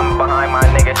fuck I'm coming behind my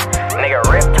nigga. Nigga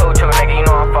Rip 2-2, nigga. You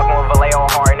know I'm fucking with Vallejo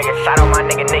hard. Nigga, shout out my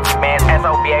nigga Nicky, man.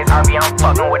 SOBA's RB, I'm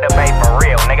fucking with the babe for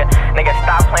real, nigga. Nigga,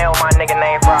 stop playing with my nigga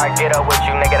name before I get up with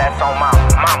you, nigga. That's on my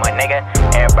mama, nigga.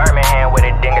 And Birmingham with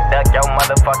a dinga duck, yo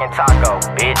motherfucking taco,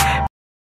 bitch.